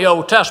recorded in the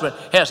Old Testament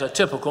has a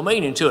typical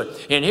meaning to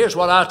it. And here's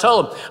what I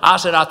told them. I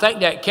said, I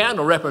think that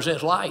candle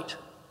represents light.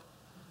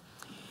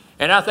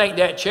 And I think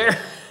that chair,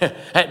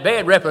 that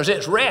bed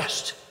represents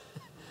rest.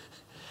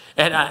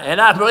 And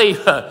I believe,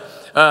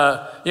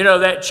 you know,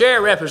 that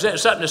chair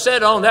represents something to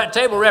sit on. That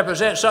table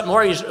represents something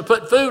where you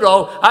put food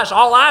on. That's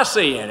all I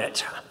see in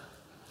it.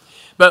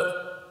 But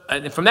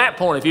from that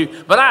point of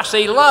view, but I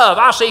see love,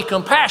 I see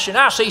compassion,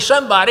 I see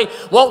somebody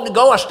wanting to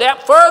go a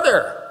step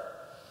further.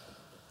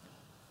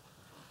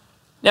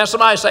 Now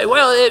somebody say,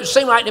 well, it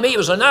seemed like to me it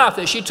was enough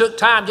that she took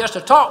time just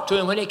to talk to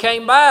him when he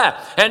came by.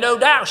 And no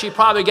doubt she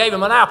probably gave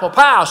him an apple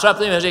pie or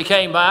something as he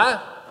came by,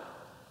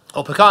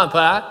 or pecan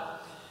pie.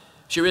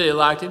 She really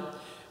liked him.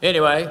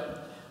 Anyway,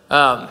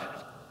 I'm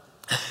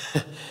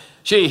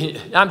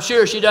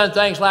sure she done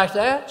things like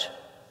that.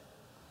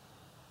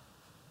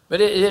 But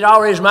it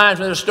always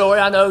reminds me of the story.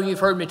 I know you've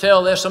heard me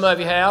tell this. Some of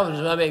you have, and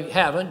some of you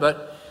haven't.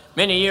 But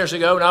many years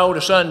ago, my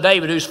oldest son,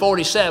 David, who's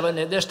 47,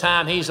 at this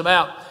time he's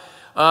about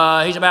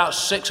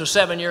 6 or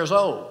 7 years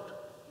old.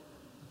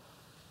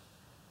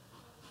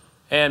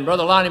 And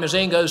Brother Lonnie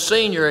Mazingo's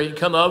senior had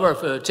come over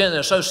to attend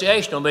an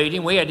associational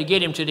meeting. We had to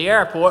get him to the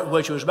airport,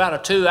 which was about a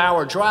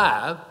 2-hour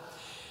drive.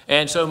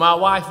 And so my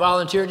wife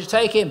volunteered to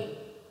take him.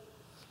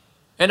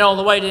 And on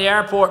the way to the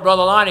airport,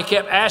 Brother Lonnie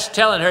kept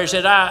telling her, he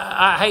said,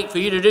 I hate for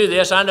you to do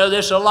this. I know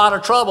this is a lot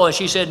of trouble. And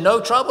she said,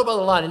 no trouble,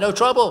 Brother Lonnie, no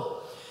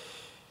trouble.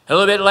 A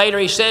little bit later,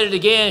 he said it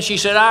again. She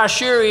said, I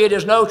assure you it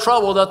is no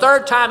trouble. The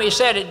third time he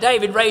said it,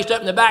 David raised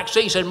up in the back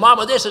seat and said,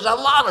 Mama, this is a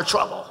lot of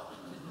trouble.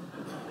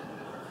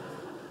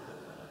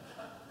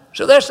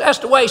 So that's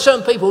the way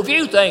some people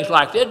view things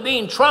like that,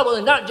 being trouble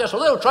and not just a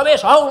little trouble,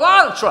 it's a whole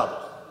lot of trouble.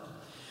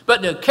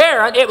 But to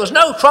Karen, it was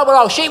no trouble at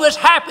all. She was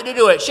happy to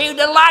do it. She was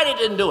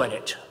delighted in doing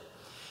it.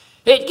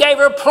 It gave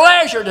her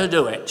pleasure to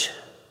do it.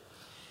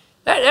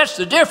 That's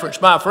the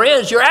difference, my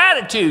friends. Your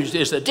attitude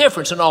is the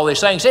difference in all these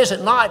things, is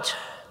it not?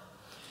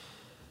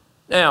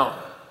 Now,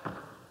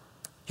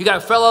 you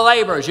got fellow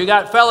laborers, you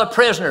got fellow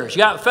prisoners, you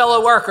got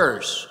fellow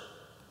workers.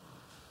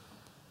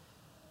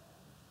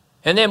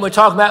 And then we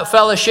talk about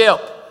fellowship,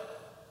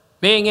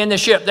 being in the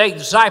ship. The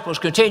disciples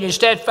continued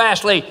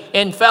steadfastly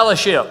in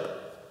fellowship.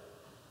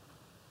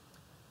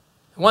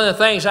 One of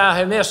the things I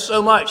have missed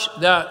so much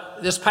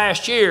this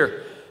past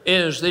year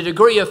is the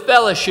degree of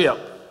fellowship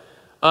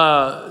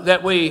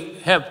that we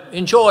have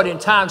enjoyed in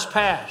times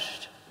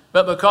past.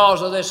 But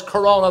because of this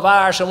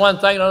coronavirus and one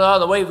thing or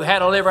another, we've had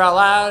to live our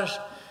lives.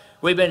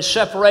 We've been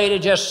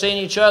separated, just seeing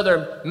each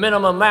other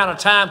minimum amount of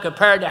time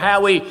compared to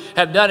how we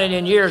have done it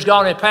in years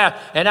gone in past.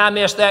 And I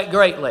miss that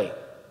greatly.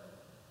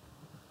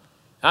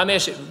 I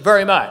miss it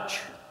very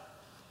much.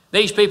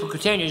 These people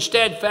continue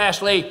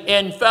steadfastly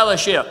in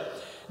fellowship.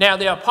 Now,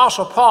 the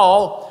Apostle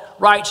Paul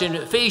writes in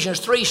Ephesians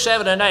 3,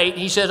 7, and 8,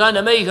 he says,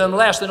 unto me, who am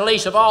less than the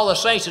least of all the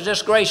saints, is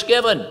this grace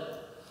given.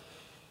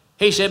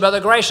 He said, by the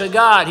grace of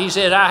God, he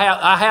said,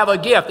 I have a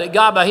gift that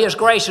God by his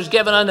grace has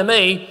given unto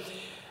me.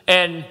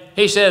 And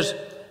he says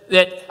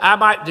that I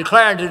might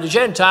declare unto the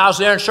Gentiles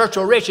their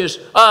unsearchable riches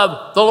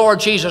of the Lord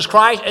Jesus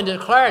Christ, and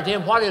declare to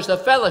him what is the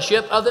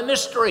fellowship of the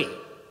mystery.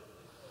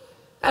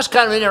 That's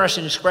kind of an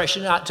interesting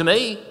expression, not to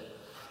me.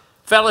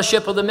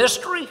 Fellowship of the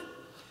mystery.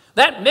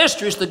 That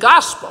mystery is the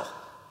gospel.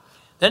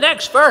 The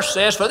next verse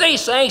says, for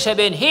these things have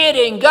been hid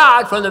in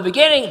God from the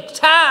beginning of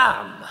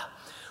time.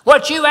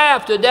 What you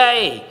have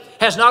today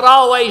has not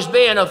always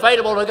been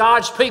available to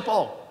God's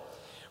people.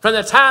 From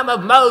the time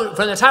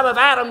of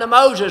Adam to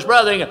Moses,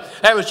 brother,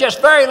 there was just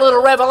very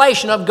little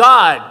revelation of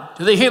God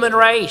to the human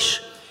race.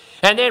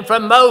 And then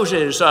from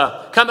Moses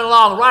coming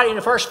along, writing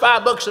the first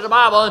 5 books of the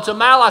Bible into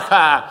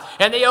Malachi,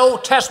 and the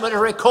Old Testament is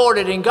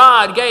recorded, and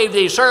God gave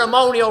the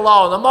ceremonial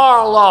law, the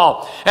moral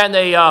law, and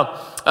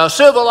the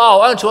civil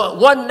law unto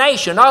one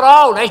nation, not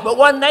all nations, but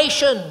one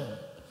nation.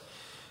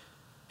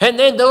 And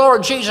then the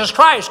Lord Jesus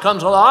Christ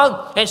comes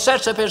along and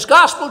sets up his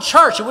gospel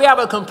church, and we have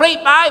a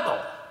complete Bible.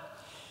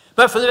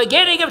 But from the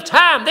beginning of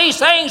time, these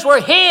things were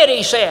hid,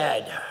 he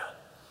said.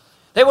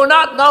 They were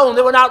not known,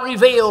 they were not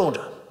revealed.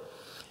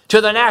 to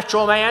the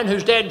natural man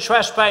who's dead in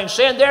trespass and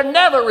sin, they're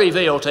never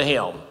revealed to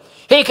him.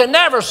 He can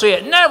never see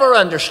it, never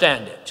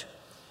understand it.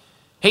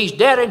 He's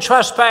dead in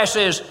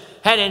trespasses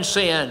and in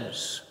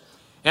sins.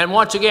 And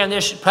once again,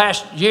 this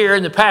past year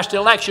in the past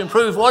election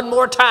proved one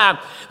more time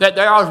that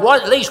there is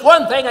at least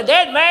one thing a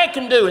dead man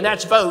can do, and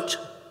that's vote.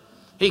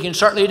 He can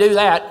certainly do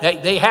that.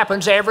 It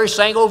happens every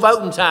single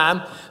voting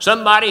time.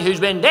 Somebody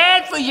who's been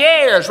dead for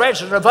years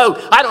registers to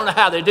vote. I don't know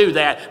how they do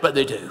that, but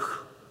they do.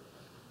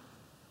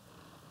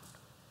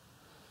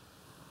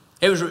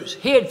 It was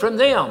hid from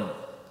them.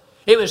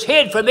 It was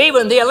hid from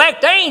even the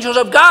elect angels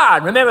of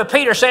God. Remember,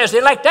 Peter says, the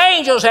elect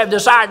angels have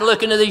desired to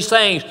look into these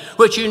things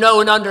which you know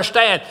and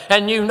understand,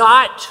 and knew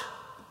not.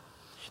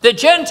 The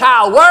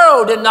Gentile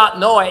world did not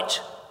know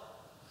it.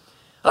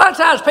 A lot of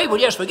times people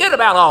just forget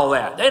about all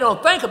that. They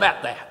don't think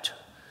about that.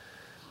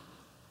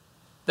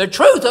 The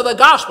truth of the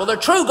gospel, the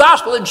true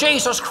gospel in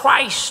Jesus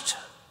Christ,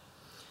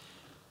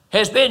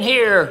 has been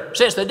here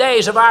since the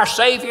days of our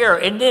Savior,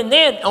 and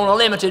then on a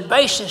limited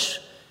basis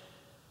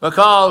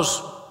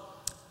because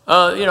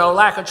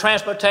lack of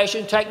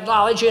transportation,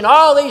 technology, and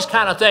all these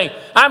kind of things.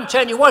 I'm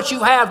telling you, what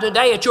you have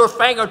today at your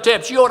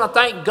fingertips, you ought to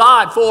thank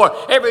God for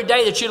every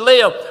day that you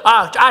live.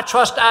 I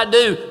trust I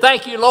do.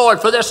 Thank you,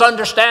 Lord, for this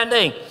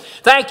understanding.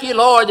 Thank you,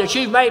 Lord, that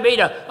you've made me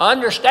to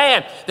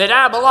understand that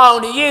I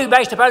belong to you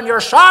based upon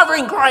your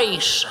sovereign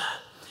grace.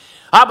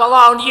 I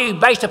belong to you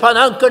based upon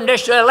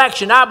unconditional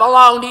election. I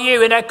belong to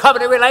you in that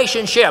covenant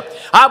relationship.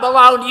 I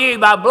belong to you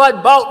by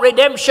blood-bought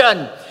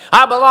redemption.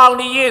 I belong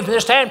to you from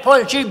the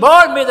standpoint that you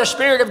bore me the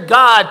Spirit of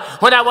God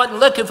when I wasn't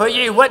looking for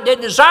you,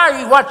 didn't desire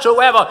you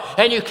whatsoever,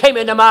 and you came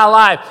into my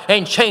life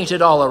and changed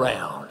it all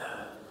around.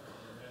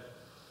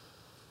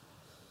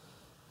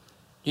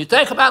 You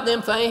think about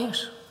them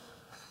things?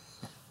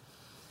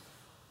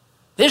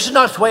 This is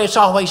not the way it's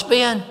always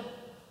been.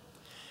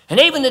 And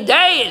even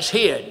today it's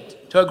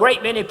hid to a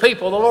great many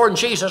people. The Lord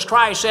Jesus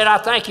Christ said, I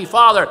thank you,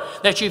 Father,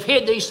 that you've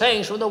hid these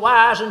things from the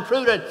wise and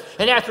prudent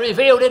and hath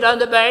revealed it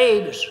unto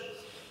babes.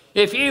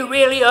 If you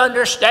really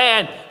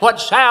understand what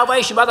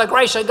salvation by the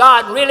grace of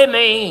God really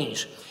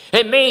means,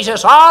 it means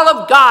it's all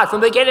of God from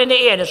beginning to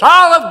end. It's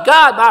all of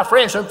God, my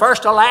friends, from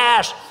first to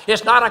last.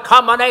 It's not a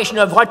combination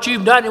of what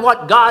you've done and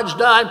what God's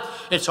done.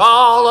 It's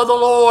all of the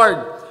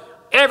Lord.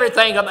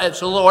 Everything of it's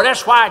the Lord.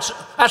 That's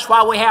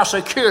why we have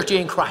security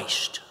in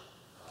Christ.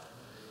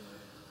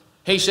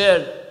 He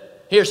said,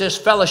 here's this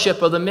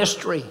fellowship of the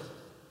mystery.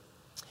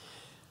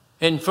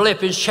 In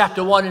Philippians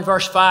chapter 1 and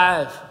verse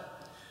 5,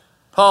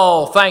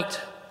 Paul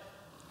thanked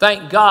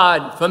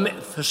God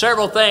for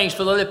several things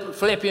for the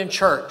Philippian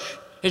church.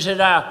 He said,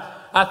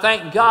 I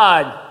thank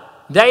God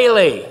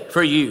daily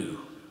for you,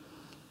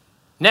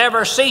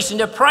 never ceasing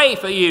to pray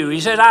for you.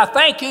 He said, I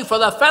thank you for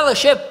the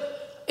fellowship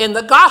in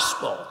the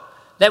gospel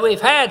that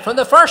we've had from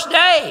the first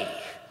day.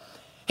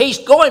 He's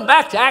going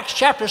back to Acts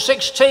chapter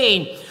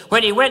 16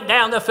 when he went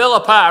down to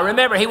Philippi.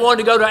 Remember, he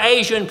wanted to go to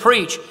Asia and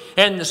preach,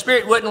 and the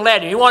Spirit wouldn't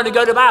let him. He wanted to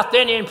go to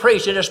Bithynia and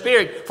preach, and the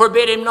Spirit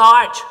forbid him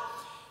not.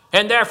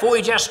 And therefore,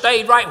 he just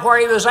stayed right where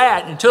he was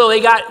at until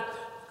he got,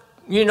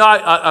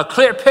 a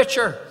clear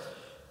picture.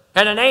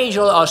 And a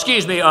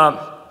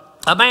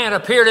man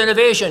appeared in a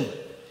vision.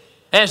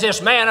 As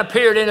this man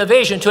appeared in a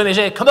vision to him, he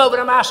said, come over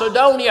to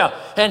Macedonia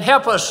and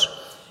help us.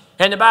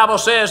 And the Bible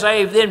says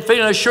they then,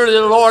 feeling assured that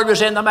the Lord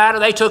was in the matter,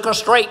 they took a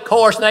straight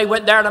course and they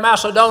went there to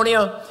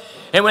Macedonia.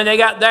 And when they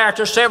got there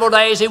after several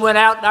days, he went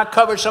out, and I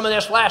covered some of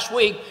this last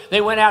week.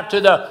 They went out to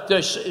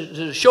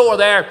the shore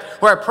there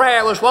where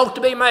prayer was wont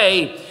to be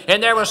made.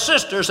 And there were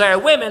sisters there,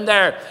 women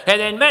there, and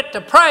they met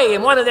to pray.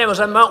 And one of them was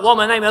a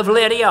woman named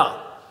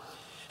Lydia.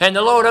 And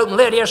the Lord opened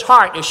Lydia's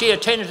heart as she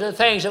attended to the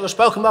things that were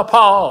spoken by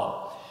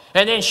Paul.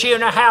 And then she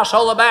and her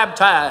household were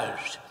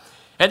baptized.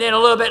 And then a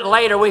little bit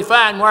later we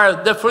find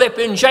where the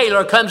Philippian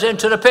jailer comes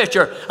into the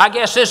picture. I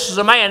guess this is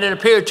the man that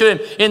appeared to him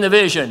in the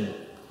vision.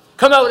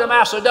 Come over to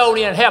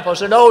Macedonia and help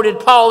us. And oh, did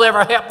Paul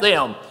ever help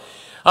them?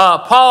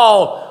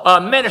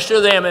 Paul ministered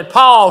to them, and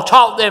Paul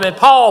taught them, and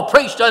Paul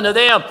preached unto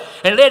them.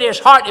 And Lydia's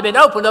heart had been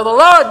opened to the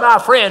Lord, my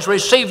friends,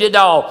 received it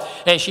all.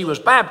 And she was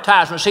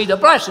baptized, received the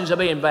blessings of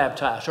being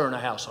baptized, her and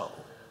her household.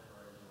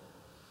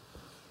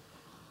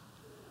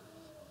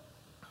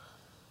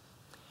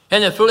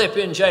 And the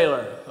Philippian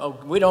jailer,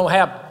 we don't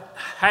have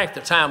half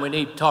the time we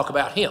need to talk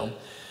about him.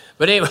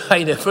 But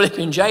anyway, the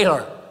Philippian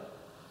jailer,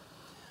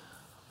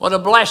 what a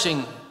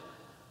blessing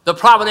the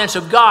providence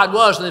of God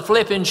was in the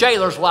Philippian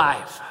jailer's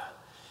life.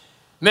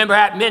 Remember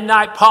at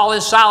midnight, Paul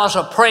and Silas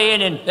are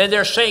praying, and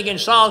they're singing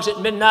songs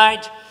at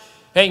midnight.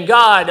 And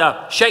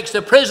God shakes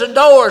the prison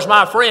doors,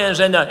 my friends,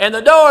 and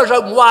the doors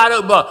open wide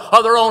open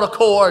of their own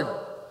accord.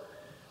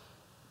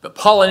 But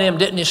Paul and them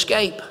didn't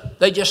escape.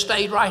 They just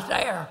stayed right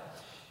there.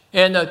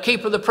 And the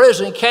keeper of the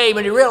prison came,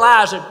 and he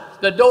realized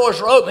that the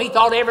doors were open. He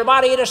thought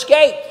everybody had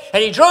escaped.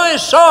 And he drew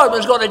his sword and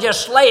was going to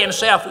just slay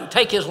himself and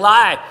take his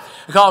life.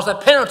 Because the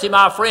penalty,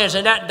 my friends,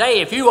 in that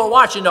day, if you were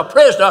watching a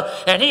prisoner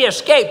and he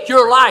escaped,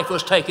 your life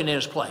was taken in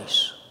his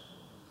place.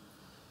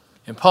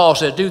 And Paul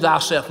said, do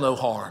thyself no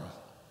harm.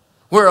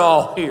 We're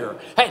all here.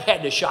 That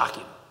had to shock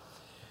him.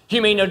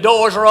 You mean the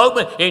doors are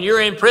open and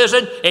you're in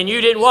prison and you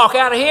didn't walk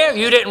out of here?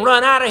 You didn't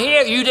run out of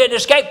here? You didn't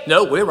escape?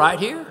 No, we're right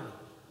here.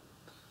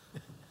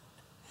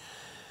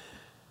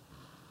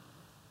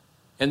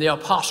 And the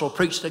apostle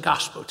preached the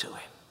gospel to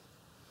him.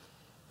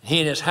 He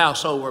and his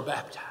household were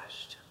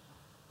baptized.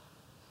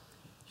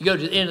 You go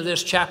to the end of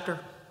this chapter,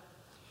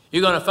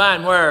 you're going to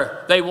find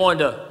where they wanted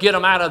to get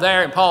them out of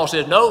there, and Paul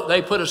says, no,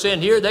 they put us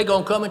in here, they're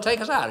going to come and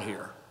take us out of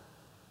here.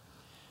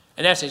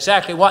 And that's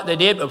exactly what they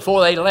did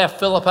before they left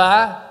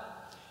Philippi.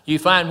 You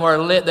find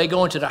where they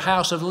go into the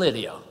house of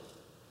Lydia.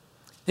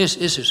 This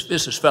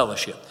is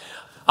fellowship.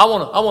 I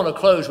want to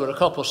close with a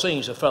couple of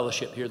scenes of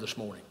fellowship here this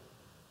morning.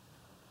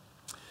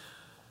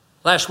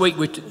 Last week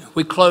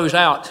we closed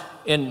out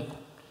in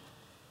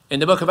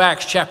the book of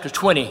Acts chapter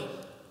 20.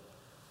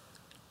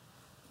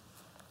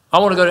 I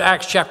want to go to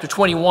Acts chapter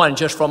 21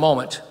 just for a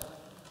moment.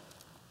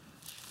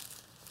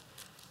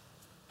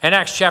 In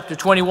Acts chapter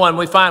 21,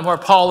 we find where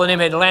Paul and them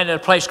had landed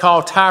at a place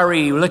called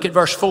Tyre. Look at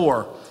verse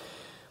 4.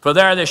 For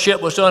there the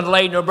ship was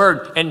unladen her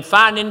burden, and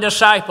finding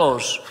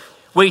disciples,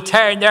 we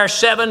tarried there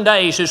 7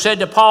 days, who said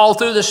to Paul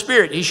through the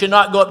Spirit, he should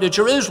not go up to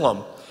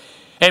Jerusalem.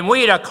 And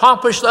we had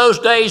accomplished those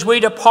days, we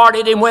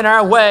departed and went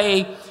our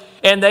way.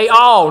 And they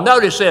all,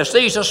 notice this,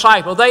 these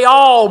disciples, they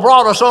all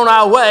brought us on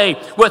our way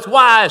with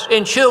wives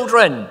and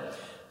children.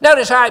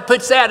 Notice how he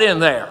puts that in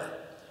there.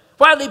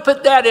 Why did he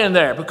put that in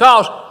there?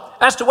 Because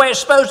that's the way it's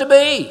supposed to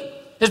be.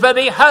 It's supposed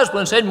to be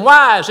husbands and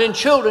wives and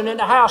children in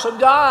the house of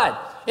God.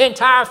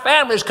 Entire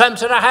families come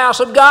to the house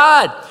of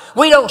God.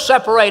 We don't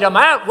separate them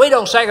out. We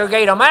don't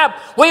segregate them out.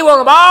 We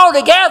want them all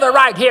together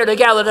right here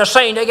together to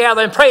sing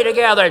together and pray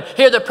together and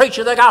hear the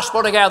preaching of the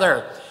gospel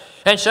together.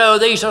 And so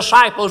these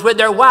disciples with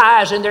their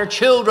wives and their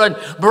children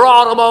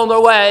brought them on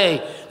their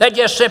way. That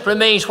just simply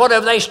means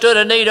whatever they stood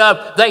in need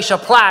of, they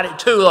supplied it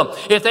to them.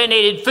 If they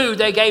needed food,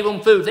 they gave them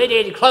food. If they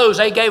needed clothes,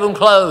 they gave them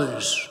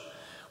clothes.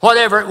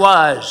 Whatever it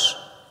was.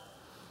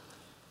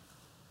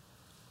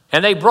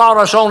 And they brought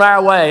us on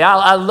our way.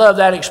 I love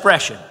that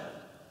expression.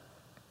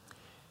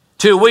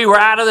 Till we were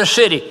out of the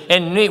city,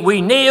 and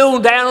we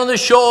kneeled down on the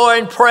shore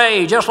and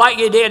prayed, just like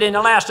you did in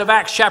the last of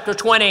Acts chapter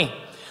 20.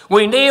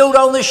 We kneeled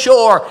on the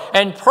shore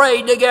and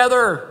prayed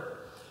together.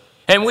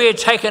 And we had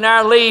taken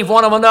our leave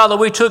one of another.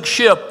 We took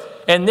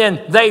ship, and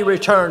then they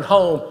returned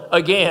home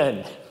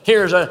again.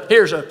 Here's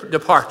a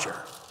departure.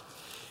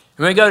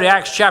 And we go to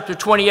Acts chapter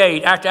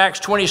 28, after Acts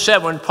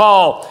 27, when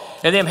Paul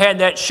and them had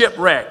that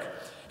shipwreck.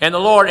 And the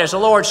Lord, as the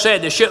Lord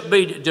said, the ship would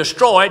be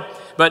destroyed,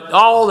 but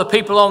all the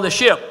people on the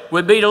ship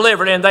would be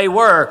delivered, and they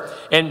were.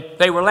 And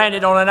they were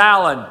landed on an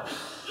island.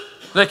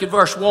 Look at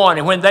verse 1.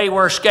 And when they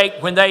were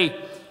escaped, when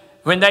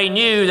they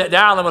knew that the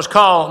island was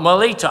called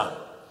Melita,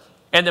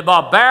 and the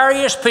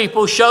barbarous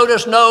people showed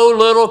us no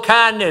little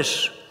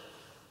kindness.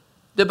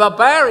 The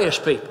barbarous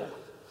people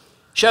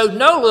showed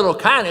no little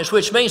kindness,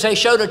 which means they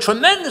showed a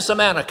tremendous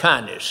amount of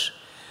kindness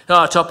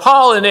to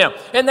Paul and them.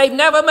 And they've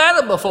never met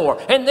them before.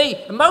 And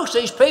most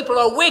of these people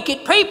are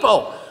wicked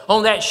people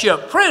on that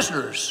ship,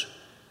 prisoners.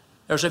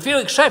 There's a few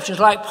exceptions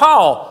like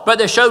Paul, but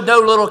they showed no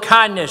little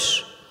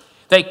kindness.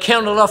 They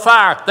kindled a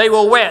fire. They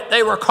were wet.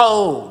 They were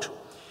cold.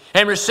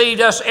 And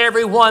received us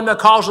every one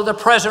because of the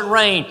present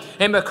rain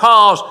and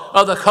because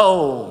of the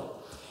cold.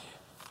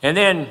 And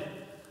then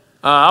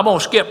I'm going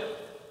to skip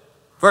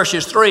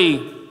verses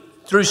 3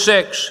 through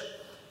 6.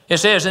 It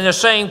says, in the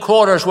same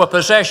quarters were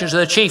possessions of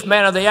the chief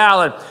man of the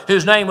island,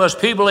 whose name was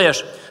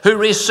Publius, who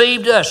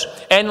received us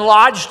and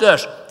lodged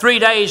us 3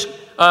 days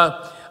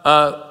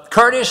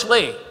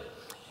courteously.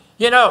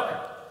 You know,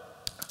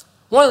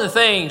 one of the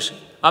things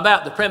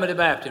about the primitive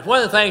Baptist,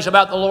 one of the things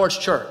about the Lord's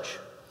church,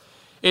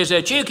 is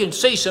that you can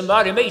see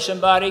somebody, meet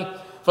somebody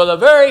for the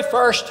very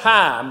first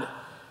time,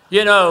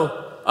 you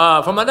know,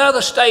 from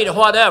another state or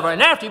whatever.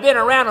 And after you've been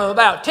around them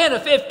about 10 or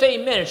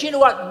 15 minutes, you know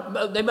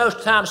what they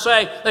most times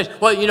say? They say,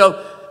 well, you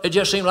know, it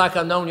just seems like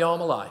I've known you all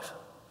my life.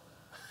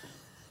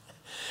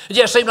 It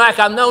just seems like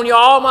I've known you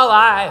all my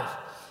life.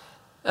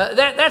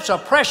 That's a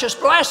precious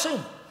blessing.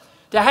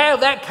 To have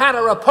that kind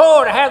of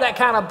rapport, to have that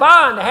kind of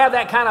bond, to have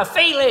that kind of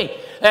feeling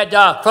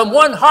that from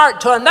one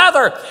heart to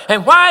another.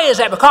 And why is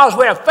that? Because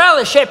we're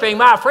fellowshipping,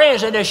 my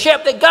friends, in the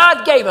ship that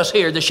God gave us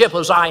here, the ship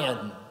of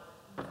Zion.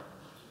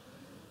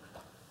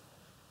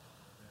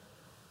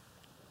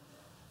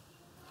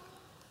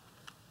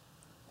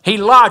 He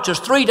lodged us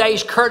 3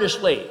 days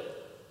courteously.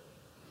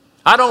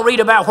 I don't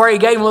read about where he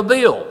gave him a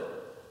bill.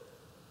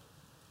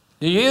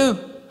 Do you?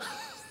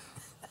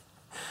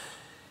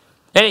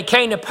 And it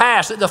came to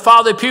pass that the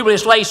father of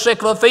Publius lay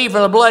sick of a fever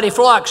and a bloody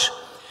flux,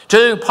 to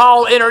whom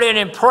Paul entered in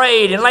and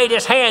prayed and laid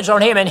his hands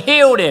on him and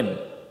healed him.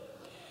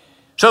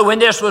 So when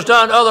this was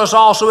done, others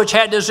also which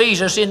had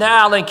diseases in the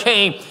island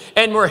came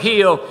and were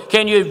healed.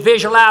 Can you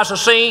visualize the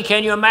scene?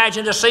 Can you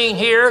imagine the scene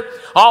here?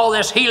 All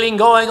this healing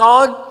going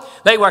on.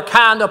 They were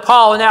kind to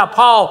Paul, and now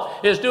Paul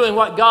is doing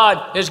what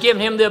God has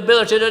given him the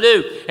ability to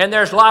do. And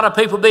there's a lot of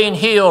people being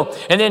healed.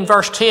 And then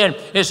verse 10,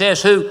 it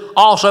says, who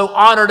also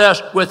honored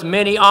us with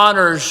many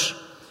honors.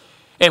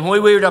 And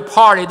when we were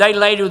departed, they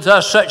laid with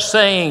us such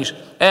things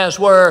as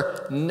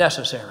were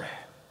necessary.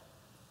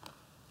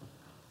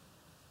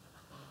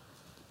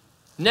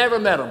 Never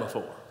met them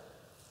before.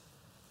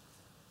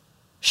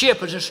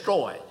 Ship was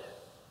destroyed.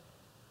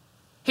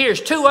 Here's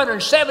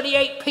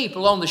 278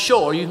 people on the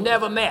shore you've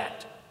never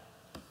met.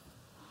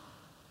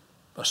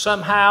 But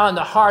somehow in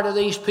the heart of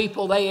these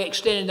people, they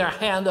extended their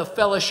hand of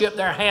fellowship,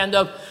 their hand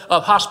of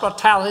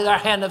hospitality, their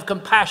hand of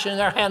compassion,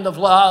 their hand of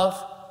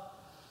love.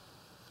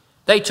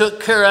 They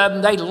took care of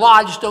them. They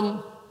lodged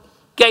them,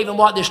 gave them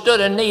what they stood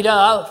in need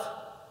of.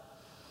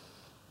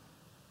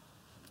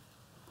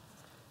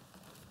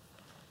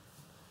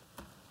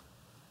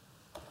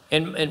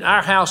 In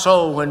our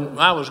household, when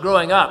I was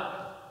growing up,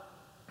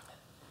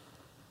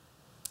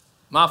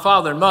 my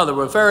father and mother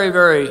were very,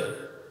 very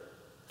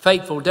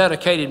faithful,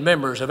 dedicated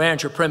members of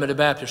Antioch Primitive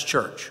Baptist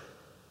Church.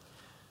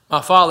 My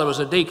father was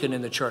a deacon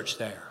in the church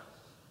there.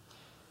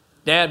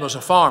 Dad was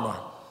a farmer.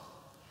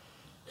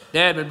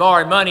 Dad would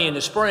borrow money in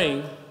the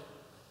spring,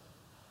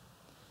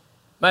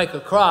 make a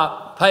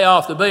crop, pay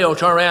off the bill,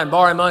 turn around and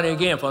borrow money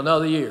again for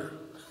another year.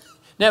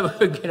 Never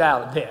could get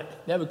out of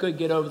debt. Never could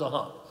get over the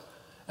hump.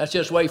 That's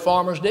just the way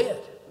farmers did.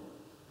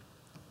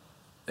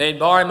 They'd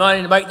borrow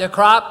money to make their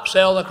crop,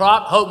 sell the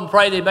crop, hope and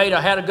pray they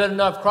had a good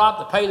enough crop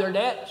to pay their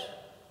debts.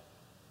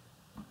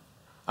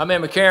 I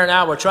remember Karen and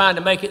I were trying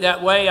to make it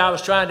that way. I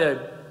was trying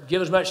to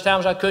give as much time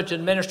as I could to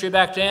the ministry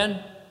back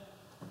then.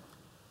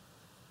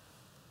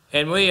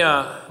 And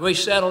we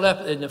settled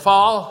up in the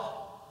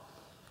fall.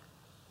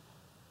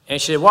 And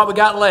she said, "What we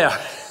got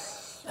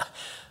left?"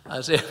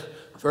 I said,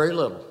 "Very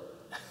little."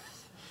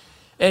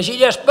 And she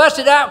just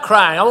busted out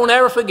crying. I won't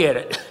ever forget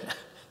it.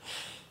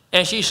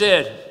 And she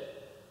said,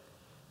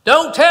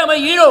 "Don't tell me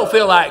you don't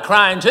feel like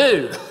crying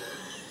too."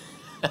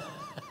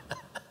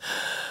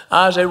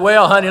 I said,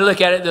 "Well, honey,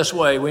 look at it this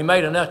way. We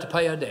made enough to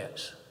pay our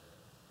debts.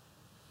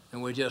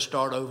 And we just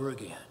start over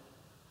again."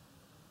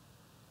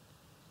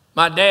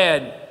 My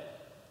dad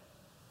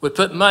would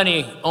put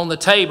money on the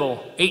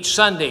table each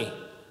Sunday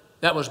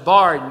that was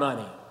borrowed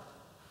money.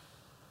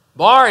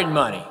 Borrowed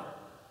money.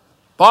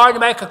 Borrowed to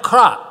make a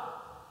crop.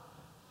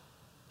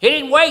 He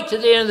didn't wait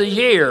till the end of the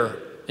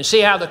year and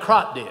see how the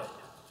crop did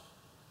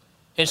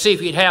and see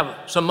if he'd have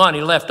some money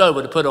left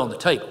over to put on the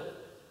table.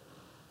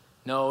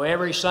 No,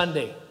 every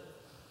Sunday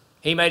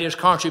he made his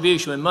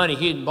contribution with money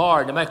he had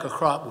borrowed to make a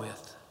crop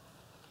with.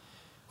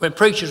 When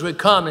preachers would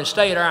come and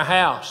stay at our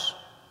house,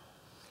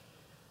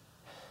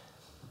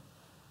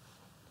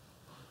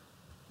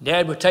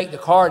 Dad would take the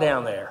car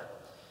down there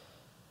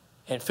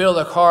and fill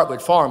the car up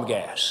with farm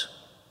gas.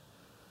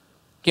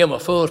 Give them a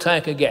full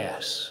tank of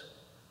gas.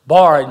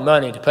 Borrowed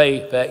money to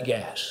pay for that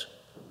gas.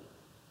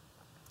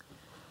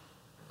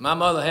 My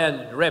mother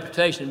had the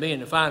reputation of being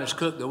the finest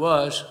cook there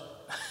was.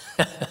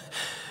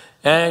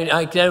 And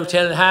I can never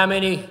tell you how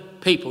many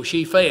people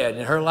she fed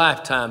in her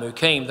lifetime who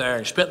came there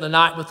and spent the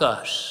night with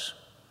us.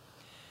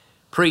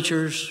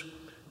 Preachers,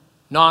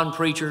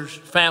 non-preachers,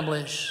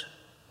 families.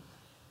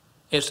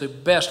 It's the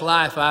best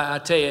life, I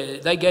tell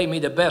you. They gave me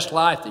the best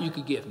life that you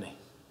could give me.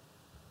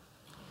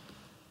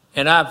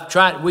 And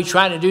we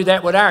try to do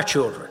that with our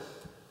children.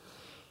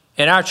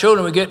 And our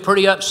children would get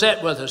pretty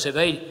upset with us if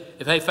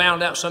they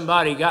found out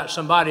somebody got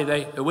somebody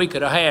that we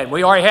could have had.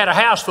 We already had a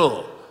house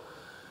full.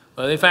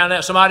 Well, they found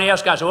out somebody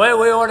else got, so, "Well,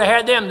 we already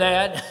had them,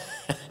 Dad."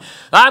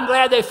 I'm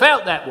glad they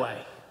felt that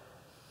way.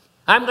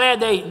 I'm glad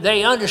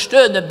they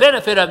understood the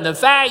benefit of it, the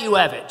value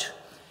of it,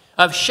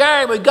 of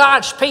sharing with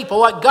God's people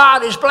what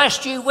God has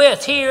blessed you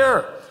with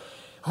here.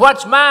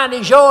 What's mine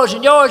is yours,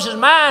 and yours is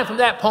mine from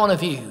that point of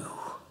view.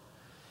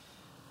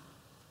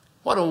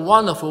 What a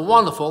wonderful,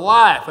 wonderful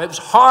life. It was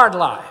a hard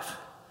life.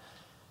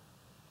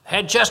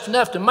 Had just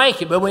enough to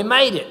make it, but we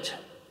made it.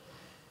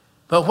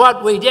 But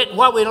what we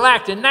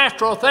lacked in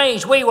natural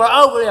things, we were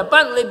overly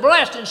abundantly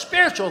blessed in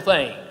spiritual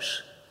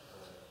things.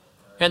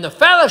 And the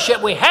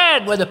fellowship we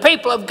had with the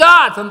people of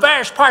God from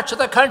various parts of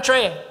the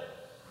country.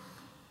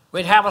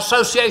 We'd have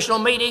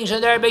associational meetings,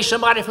 and there'd be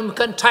somebody from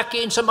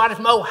Kentucky, and somebody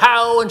from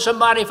Ohio, and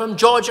somebody from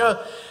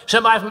Georgia,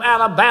 somebody from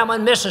Alabama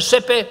and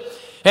Mississippi.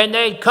 And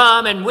they'd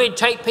come and we'd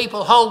take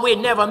people home we'd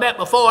never met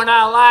before in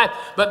our life.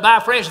 But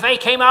my friends, if they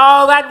came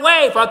all that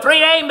way for a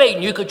 3-day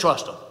meeting, you could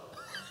trust them.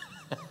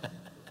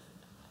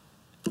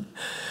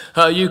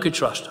 You could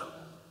trust them.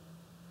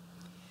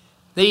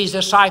 These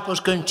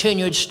disciples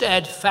continued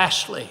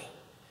steadfastly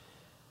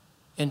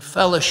in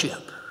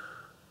fellowship.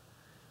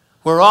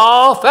 We're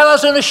all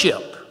fellows in a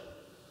ship.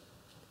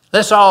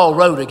 Let's all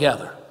row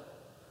together.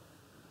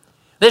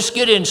 Let's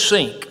get in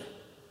sync.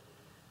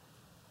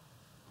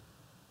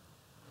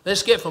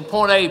 Let's get from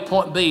point A to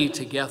point B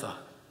together.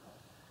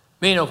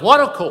 Being of one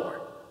accord,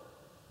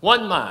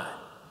 one mind.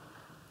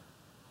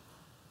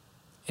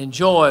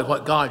 Enjoy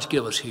what God's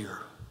given us here,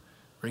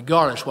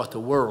 regardless of what the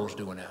world's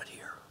doing out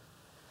here.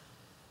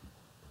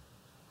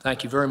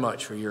 Thank you very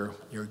much for your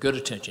good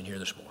attention here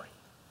this morning.